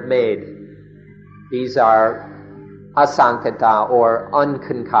 aren't made. These are asankata, or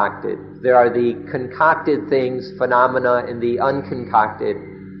unconcocted. There are the concocted things, phenomena, and the unconcocted,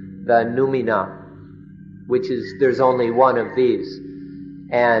 the noumena, there's only one of these.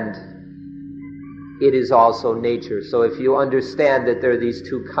 And it is also nature. So if you understand that there are these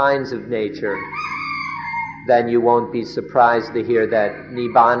two kinds of nature, then you won't be surprised to hear that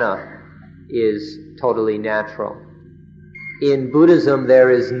nibbana is totally natural. In Buddhism,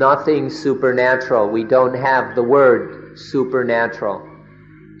 there is nothing supernatural. We don't have the word supernatural.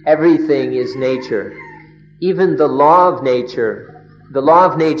 Everything is nature. Even the law of nature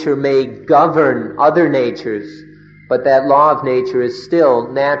may govern other natures, but that law of nature is still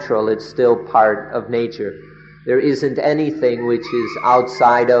natural. It's still part of nature. There isn't anything which is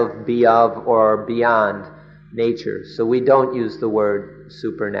outside of, be of, or beyond nature. So we don't use the word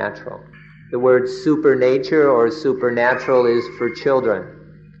supernatural. The word supernature or supernatural is for children.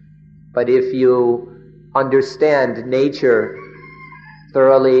 But if you understand nature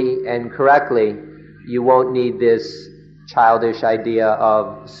thoroughly and correctly, you won't need this childish idea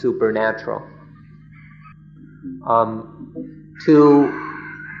of supernatural. I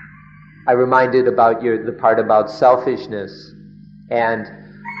reminded about the part about selfishness, and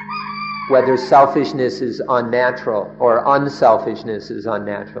whether selfishness is unnatural or unselfishness is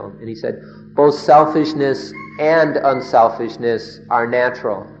unnatural. And he said, both selfishness and unselfishness are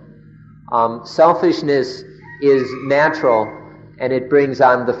natural. Selfishness is natural, and it brings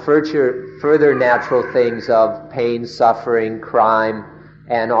on the further natural things of pain, suffering, crime,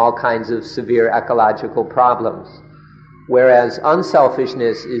 and all kinds of severe ecological problems. Whereas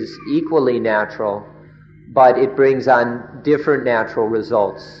unselfishness is equally natural, but it brings on different natural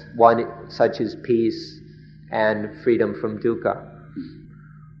results, one such as peace and freedom from dukkha.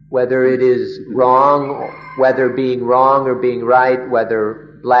 Whether it is wrong, whether being wrong or being right,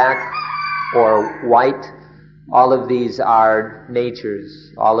 whether black or white, all of these are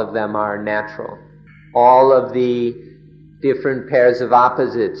natures. All of them are natural. All of the different pairs of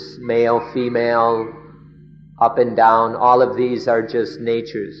opposites, male, female, up and down, all of these are just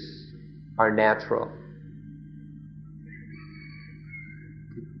natures, are natural.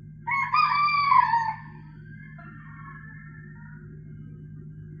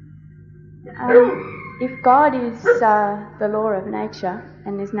 If God is the law of nature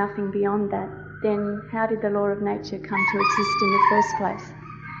and there's nothing beyond that, then how did the law of nature come to exist in the first place?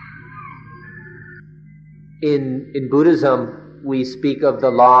 In Buddhism, we speak of the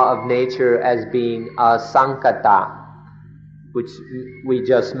law of nature as being a sankata, which we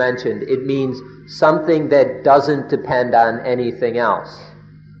just mentioned. It means something that doesn't depend on anything else.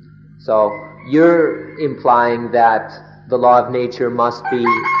 So you're implying that the law of nature must be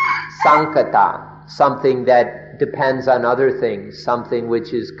sankata, something that depends on other things, something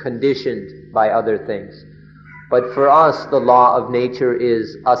which is conditioned by other things. But for us, the law of nature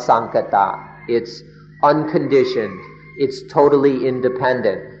is asankata. It's unconditioned. It's totally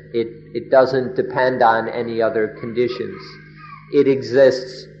independent. It doesn't depend on any other conditions. It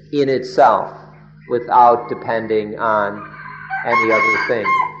exists in itself without depending on any other thing.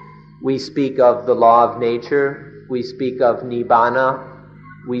 We speak of the law of nature. We speak of nibbana.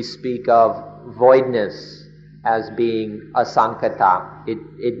 We speak of voidness as being asankata.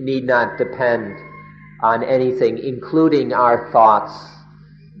 It need not depend on anything, including our thoughts.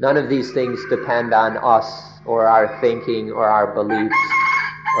 None of these things depend on us or our thinking or our beliefs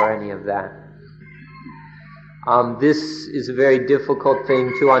or any of that. This is a very difficult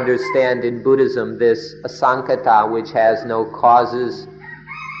thing to understand in Buddhism, this asankata, which has no causes,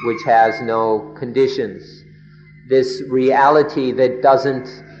 which has no conditions. This reality that doesn't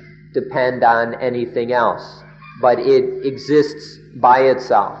depend on anything else, but it exists by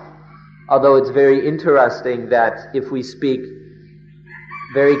itself. Although it's very interesting that if we speak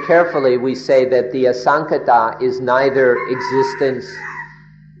very carefully, we say that the asankata is neither existence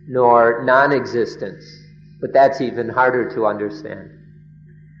nor non-existence. But that's even harder to understand.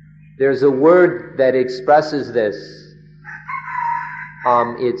 There's a word that expresses this.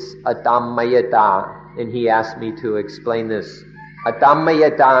 It's adammayata, and he asked me to explain this.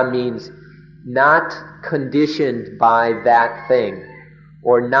 Adammayata means not conditioned by that thing,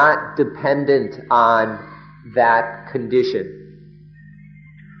 or not dependent on that condition.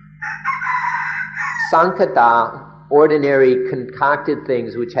 Sankata, ordinary concocted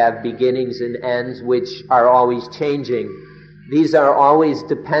things which have beginnings and ends, which are always changing, these are always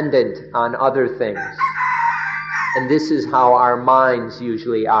dependent on other things. And this is how our minds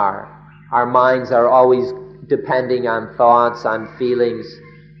usually are. Our minds are always depending on thoughts, on feelings,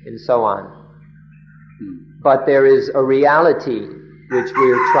 and so on. But there is a reality which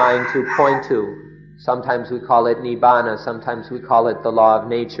we are trying to point to. Sometimes we call it nibbana, sometimes we call it the law of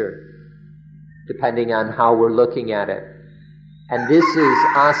nature, depending on how we're looking at it. And this is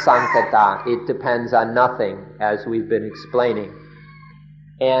asankata. It depends on nothing, as we've been explaining.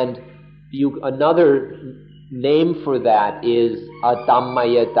 And another name for that is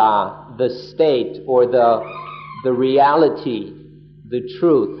adammayata, the state or the reality, the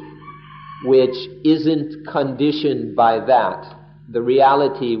truth, which isn't conditioned by that. The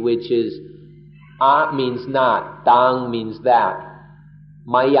reality which is a means not, dang means that.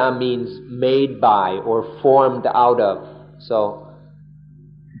 Maya means made by or formed out of. So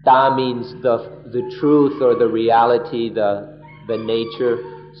da means the truth or the reality, the nature.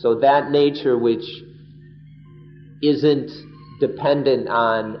 So that nature which isn't dependent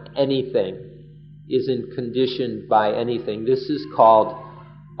on anything, isn't conditioned by anything. This is called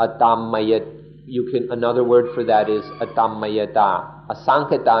adammayata. Another word for that is adammayata.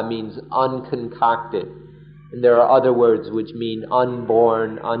 Asankata means unconcocted. And there are other words which mean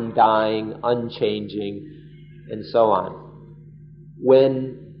unborn, undying, unchanging, and so on.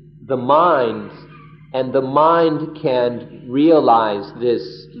 When the mind can realize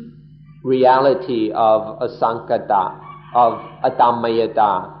this reality of asankata, of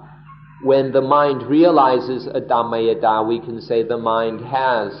adammayata, when the mind realizes adammayata, we can say the mind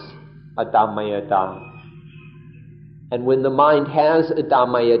has adammayata. And when the mind has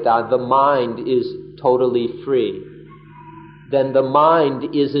adammayata, the mind is totally free. Then the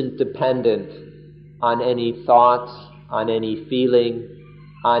mind isn't dependent on any thoughts, on any feeling,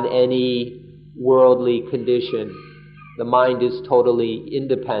 on any worldly condition. The mind is totally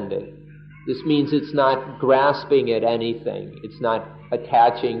independent. This means it's not grasping at anything. It's not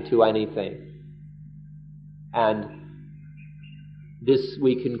attaching to anything. And this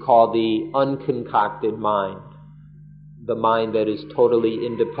we can call the unconcocted mind. The mind that is totally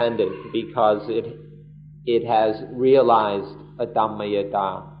independent because it has realized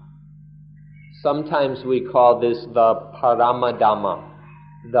adammayata. Sometimes we call this the Paramadhamma.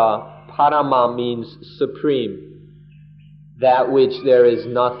 The Parama means supreme, that which there is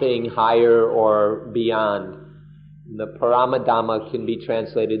nothing higher or beyond. The Paramadhamma can be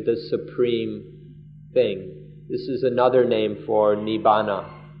translated the supreme thing. This is another name for Nibbana,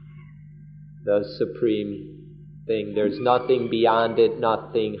 the supreme thing. There's nothing beyond it,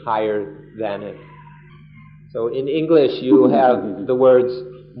 nothing higher than it. So in English you have the words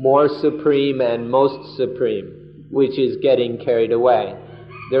more supreme and most supreme, which is getting carried away.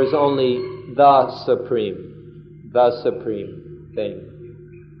 There's only the supreme thing.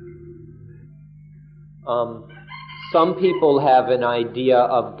 Some people have an idea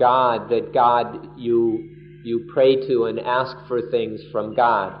of God, that God you pray to and ask for things from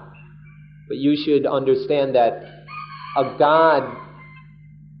God. But you should understand that a God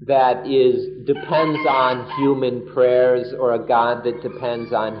that depends on human prayers, or a God that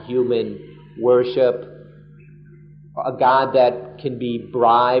depends on human worship, a God that can be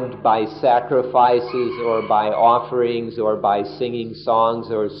bribed by sacrifices or by offerings or by singing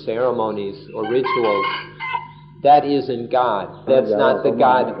songs or ceremonies or rituals, that isn't God. That's not the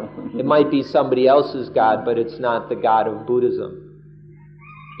God. It might be somebody else's God, but it's not the God of Buddhism.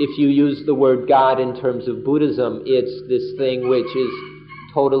 If you use the word God in terms of Buddhism, it's this thing which is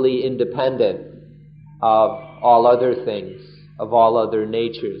totally independent of all other things, of all other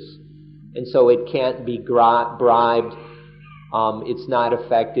natures. And so it can't be bribed. It's not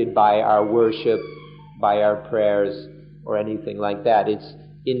affected by our worship, by our prayers, or anything like that. It's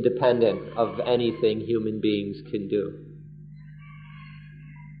independent of anything human beings can do.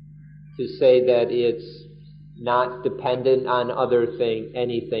 To say that it's not dependent on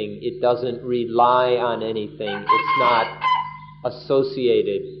anything, it doesn't rely on anything, it's not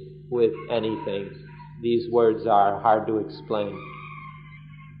associated with anything. These words are hard to explain.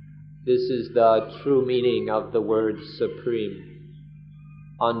 This is the true meaning of the word supreme.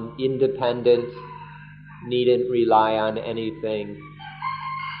 Independent, needn't rely on anything,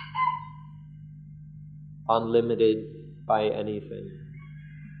 unlimited by anything.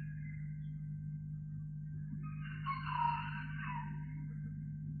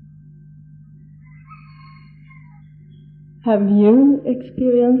 Have you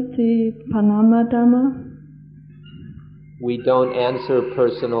experienced the Panama Dhamma? We don't answer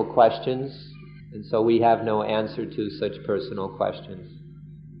personal questions, and so we have no answer to such personal questions.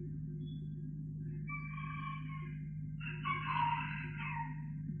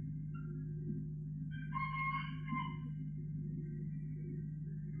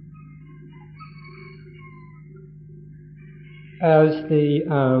 As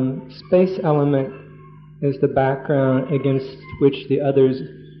the space element is the background against which the others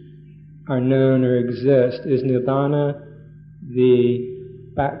are known or exist, is Nibbana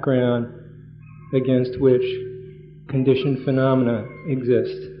the background against which conditioned phenomena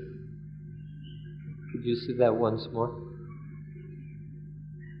exist? Could you say that once more?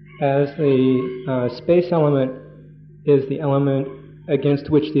 As the space element is the element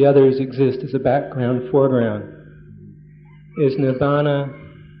against which the others exist as a background foreground, is Nibbana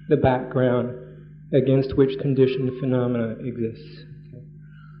the background against which conditioned phenomena exists?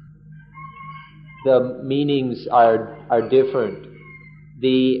 The meanings are different.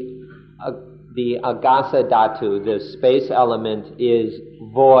 The agasa dhatu, the space element, is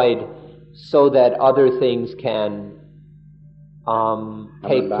void so that other things can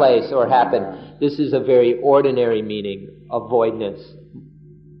take place or happen. This is a very ordinary meaning of voidness.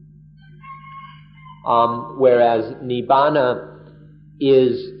 Whereas Nibbana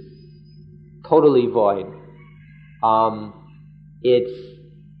is totally void.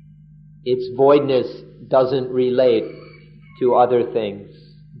 Its voidness doesn't relate to other things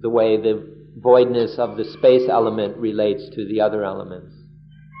the way the voidness of the space element relates to the other elements.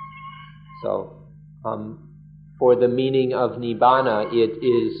 So, for the meaning of Nibbana, it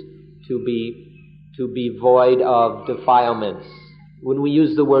is to be void of defilements. When we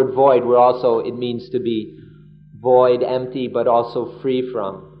use the word void, it means to be void, empty, but also free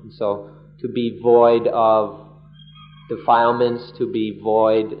from. And so, to be void of defilements, to be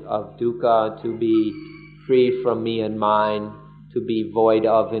void of dukkha, to be free from me and mine, to be void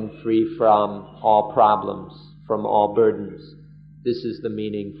of and free from all problems, from all burdens. This is the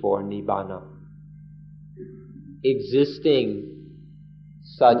meaning for Nibbana. Existing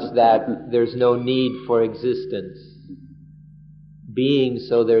such that there's no need for existence. Being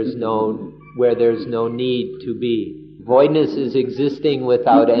so where there's no need to be. Voidness is existing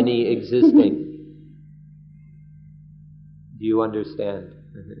without any existing. Do you understand?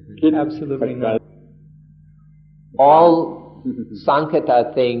 Absolutely not. All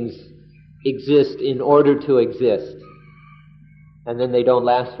sankata things exist in order to exist, and then they don't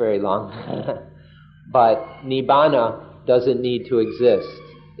last very long. But Nibbana doesn't need to exist.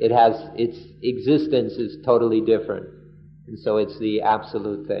 Its existence is totally different, and so it's the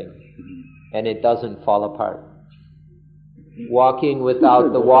absolute thing, and it doesn't fall apart. Walking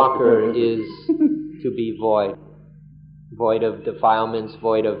without the walker is to be void. Void of defilements,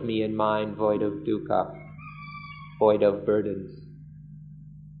 void of me and mine, void of dukkha, void of burdens.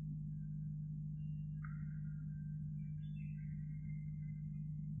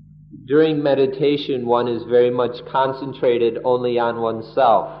 During meditation, one is very much concentrated only on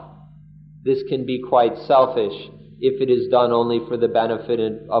oneself. This can be quite selfish if it is done only for the benefit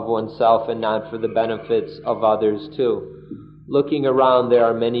of oneself and not for the benefits of others too. Looking around, there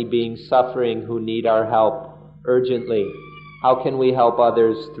are many beings suffering who need our help urgently. How can we help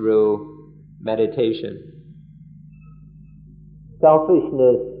others through meditation?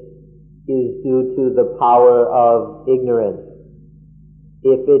 Selfishness is due to the power of ignorance.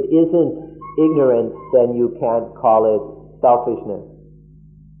 If it isn't ignorance, then you can't call it selfishness.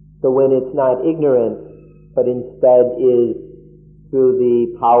 So when it's not ignorance, but instead is through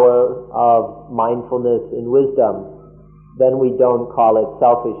the power of mindfulness and wisdom, then we don't call it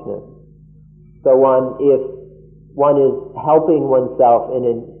selfishness. So if one is helping oneself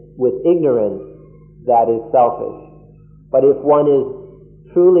with ignorance, that is selfish. But if one is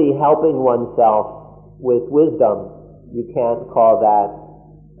truly helping oneself with wisdom, you can't call that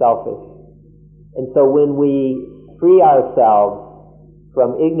selfish. And so when we free ourselves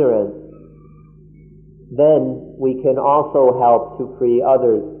from ignorance, then we can also help to free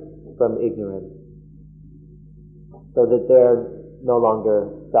others from ignorance, so that they're no longer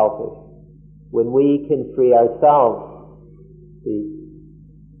selfish. When we can free ourselves,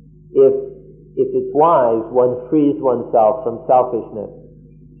 if it's wise, one frees oneself from selfishness,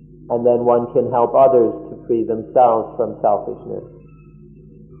 and then one can help others to free themselves from selfishness.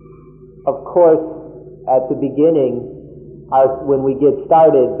 Of course, at the beginning, when we get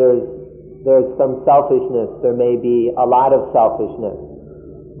started, there's some selfishness. There may be a lot of selfishness.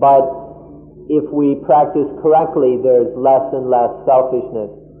 But if we practice correctly, there's less and less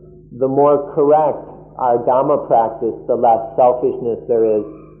selfishness. The more correct our Dhamma practice, the less selfishness there is,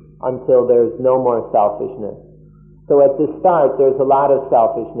 until there's no more selfishness. So at the start, there's a lot of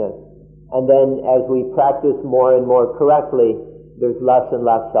selfishness. And then as we practice more and more correctly, there's less and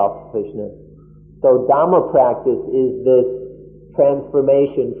less selfishness. So Dhamma practice is this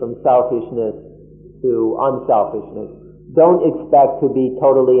transformation from selfishness to unselfishness. Don't expect to be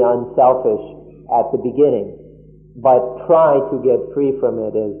totally unselfish at the beginning, but try to get free from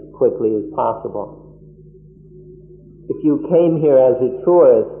it as quickly as possible. If you came here as a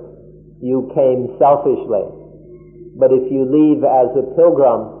tourist, you came selfishly. But if you leave as a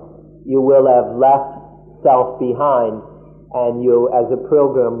pilgrim, you will have left self behind, and you, as a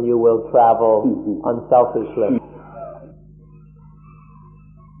pilgrim, you will travel unselfishly.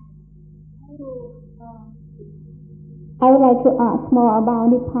 I would like to ask more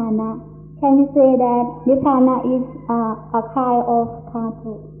about Nibbana. Can we say that Nibbana is a kind of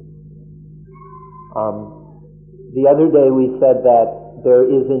dhatu? The other day we said that there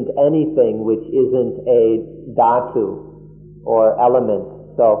isn't anything which isn't a dhatu or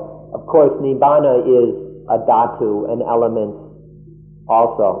element. So, of course, Nibbana is a dhatu, an element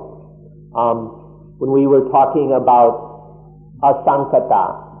also. When we were talking about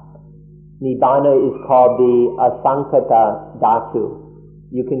asankata, Nibbana is called the asankata dhatu.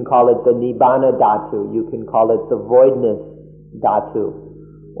 You can call it the Nibbana dhatu. You can call it the voidness dhatu,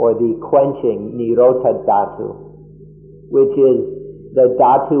 or the quenching Nirodha dhatu, which is the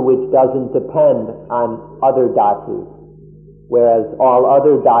dhatu which doesn't depend on other dhatus, whereas all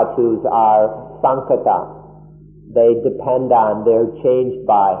other dhatus are sankata. They depend on, they're changed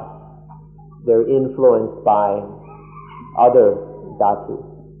by, they're influenced by other dhatus.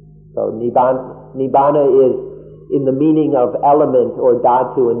 So Nibbana is, in the meaning of element or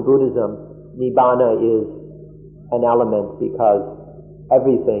dhatu in Buddhism, Nibbana is an element because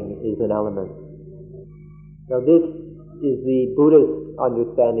everything is an element. Now this is the Buddhist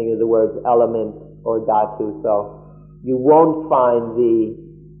understanding of the words element or dhatu, so you won't find the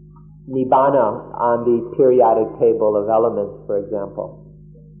Nibbana on the periodic table of elements, for example.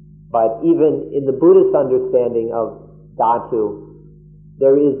 But even in the Buddhist understanding of dhatu,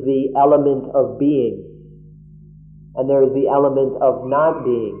 there is the element of being, and there is the element of not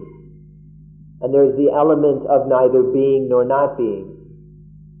being, and there is the element of neither being nor not being.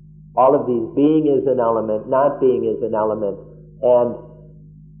 All of these, being is an element, not being is an element, and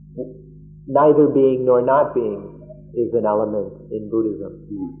neither being nor not being is an element in Buddhism.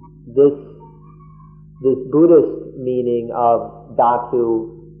 This Buddhist meaning of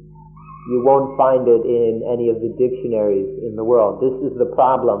dhatu, you won't find it in any of the dictionaries in the world. This is the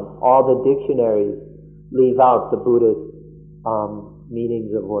problem. All the dictionaries leave out the Buddhist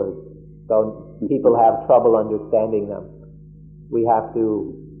meanings of words. So people have trouble understanding them. We have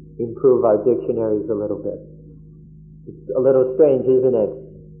to improve our dictionaries a little bit. It's a little strange, isn't it?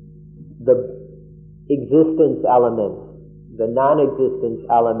 The existence element, the non-existence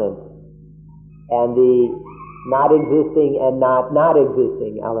element, and the not existing and not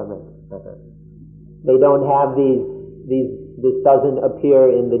existing element. They don't have this doesn't appear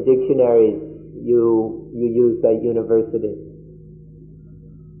in the dictionaries you use at university.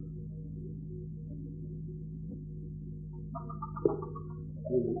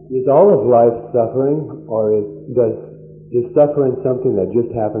 Is all of life suffering, or does Is suffering something that just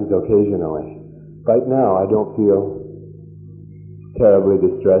happens occasionally? Right now, I don't feel terribly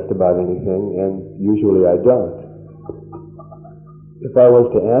distressed about anything, and usually I don't. If I was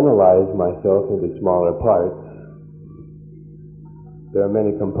to analyze myself into smaller parts, there are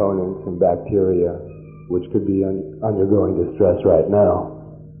many components and bacteria which could be undergoing distress right now.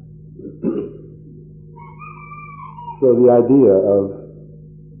 So the idea of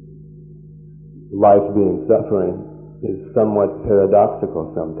life being suffering is somewhat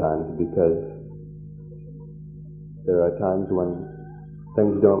paradoxical sometimes, because there are times when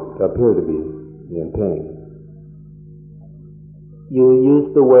things don't appear to be in pain. You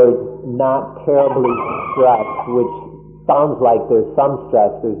use the word not terribly stressed, which sounds like there's some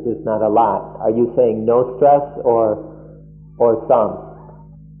stress, there's just not a lot. Are you saying no stress or some?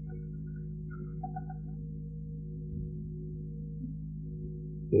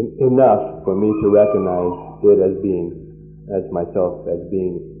 Enough for me to recognize it as myself as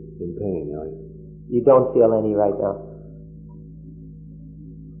being in pain. Right? You don't feel any right now?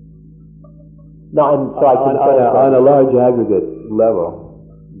 No, on a large aggregate level,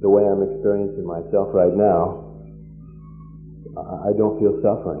 the way I'm experiencing myself right now, I don't feel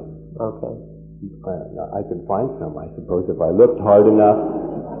suffering. Okay. I can find some, I suppose, if I looked hard enough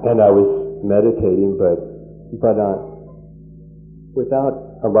and I was meditating, but without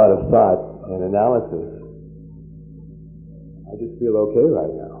a lot of thought and analysis, I just feel okay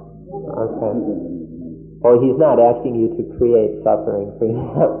right now. Okay. Well, he's not asking you to create suffering for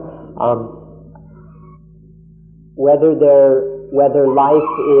yourself. Whether life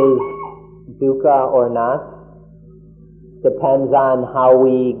is dukkha or not depends on how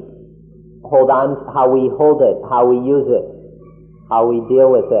we hold it, how we use it, how we deal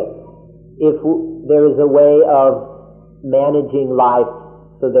with it. If there is a way of managing life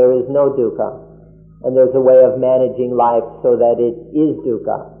so there is no dukkha, and there's a way of managing life so that it is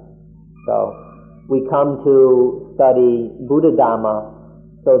dukkha. So we come to study Buddha-Dhamma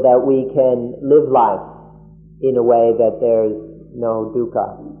so that we can live life in a way that there's no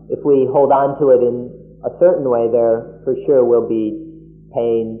dukkha. If we hold on to it in a certain way, there for sure will be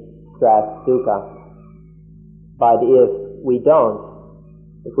pain, stress, dukkha. But if we don't,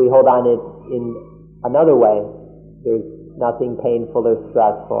 if we hold on it in another way, there's nothing painful or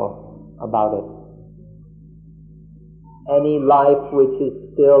stressful about it. Any life which is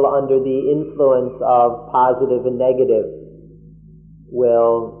still under the influence of positive and negative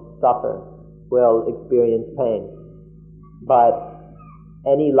will suffer, will experience pain. But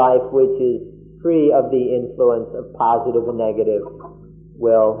any life which is free of the influence of positive and negative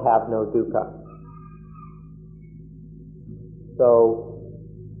will have no dukkha. So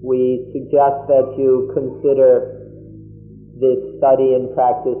we suggest that you consider this study and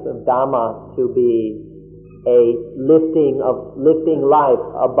practice of Dhamma to be a lifting life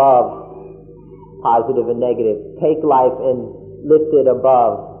above positive and negative. Take life and lift it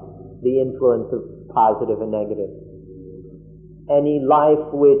above the influence of positive and negative. Any life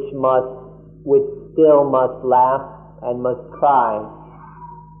which still must laugh and must cry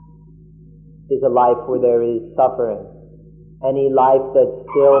is a life where there is suffering. Any life that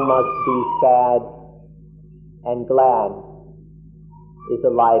still must be sad and glad is a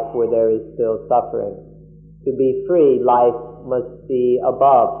life where there is still suffering. To be free, life must be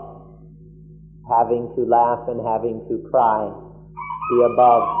above having to laugh and having to cry, be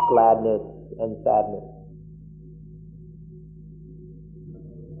above gladness and sadness.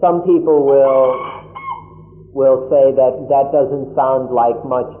 Some people will say that doesn't sound like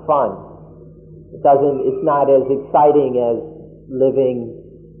much fun. It's not as exciting as living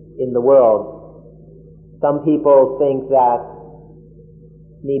in the world. Some people think that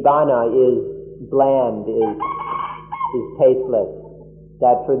Nibbana is bland, is tasteless,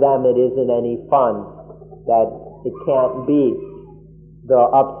 that for them it isn't any fun, that it can't beat the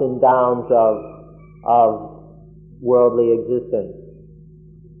ups and downs of worldly existence.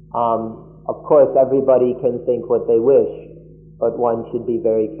 Of course, everybody can think what they wish, but one should be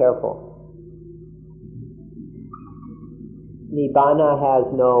very careful. Nibbana has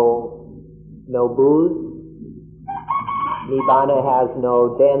no booze. Nibbana has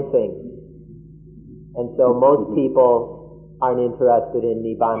no dancing. And so most people aren't interested in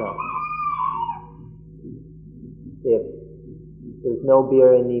Nibbana. If there's no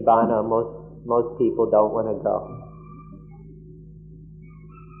beer in Nibbana, most people don't want to go.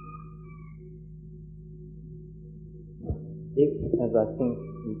 If, as I think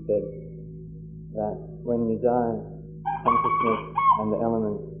you said, that when you die, consciousness and the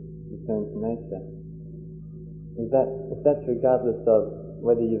elements return to nature, if that's regardless of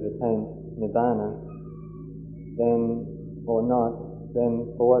whether you've attained Nibbana, then or not,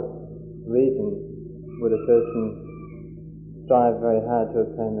 then for what reason would a person strive very hard to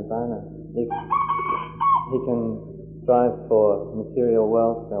obtain Nibbana? If he can strive for material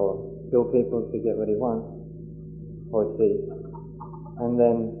wealth or kill people to get what he wants, or she, and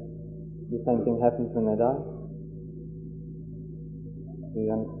then the same thing happens when they die. Do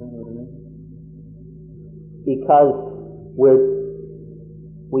you understand what I mean? Because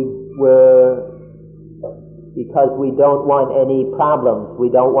because we don't want any problems,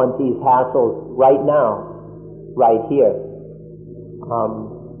 we don't want these hassles right now, right here.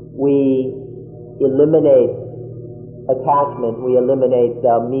 We eliminate attachment, we eliminate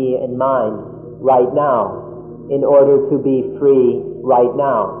the me and mine right now in order to be free right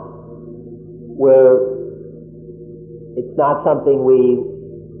now. It's not something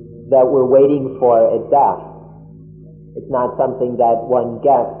that we're waiting for at death. It's not something that one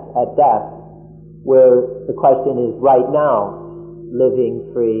gets at death, where the question is right now,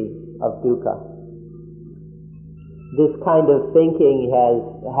 living free of dukkha. This kind of thinking has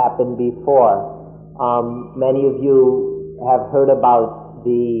happened before. Many of you have heard about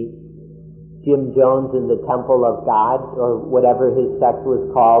the Jim Jones in the Temple of God, or whatever his sect was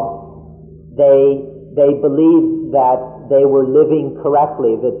called. They believed that they were living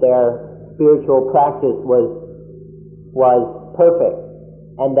correctly, that their spiritual practice was perfect,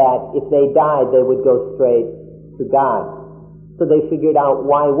 and that if they died, they would go straight to God. So they figured out,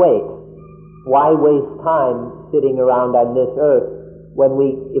 why wait? Why waste time sitting around on this earth when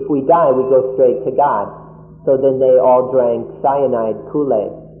if we die, we go straight to God? So then they all drank cyanide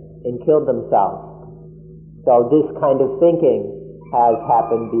Kool-Aid and killed themselves. So this kind of thinking has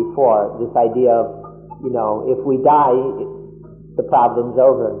happened before, this idea of, if we die, the problem's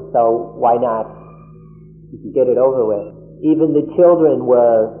over, so why not get it over with? Even the children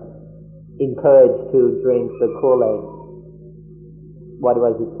were encouraged to drink the Kool-Aid. What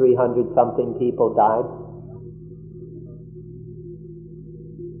was it, 300-something people died?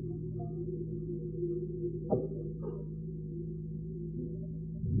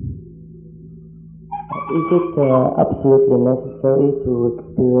 Is it absolutely necessary to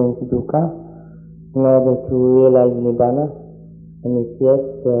experience dukkha in order to realize Nibbana? And if yes,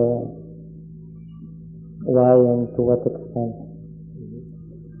 why and to what extent?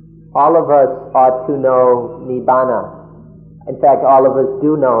 All of us ought to know Nibbana. In fact, all of us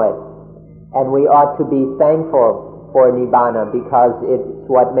do know it. And we ought to be thankful for Nibbana because it's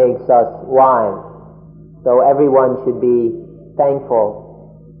what makes us wise. So everyone should be thankful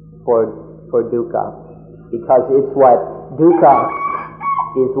for dukkha, because it's dukkha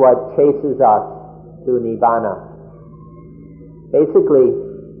is what chases us to Nibbana. Basically,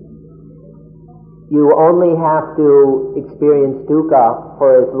 you only have to experience dukkha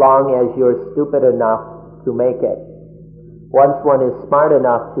for as long as you're stupid enough to make it. Once one is smart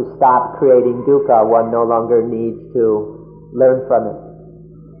enough to stop creating dukkha, one no longer needs to learn from it.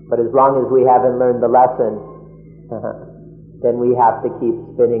 But as long as we haven't learned the lesson, then we have to keep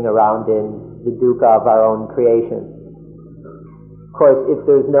spinning around in the dukkha of our own creation. Of course, if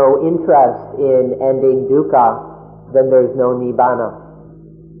there's no interest in ending dukkha, then there's no Nibbana.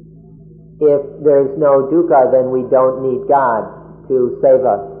 If there's no dukkha, then we don't need God to save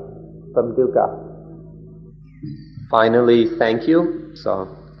us from dukkha. Finally, thank you. So,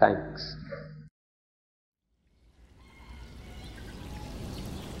 thanks.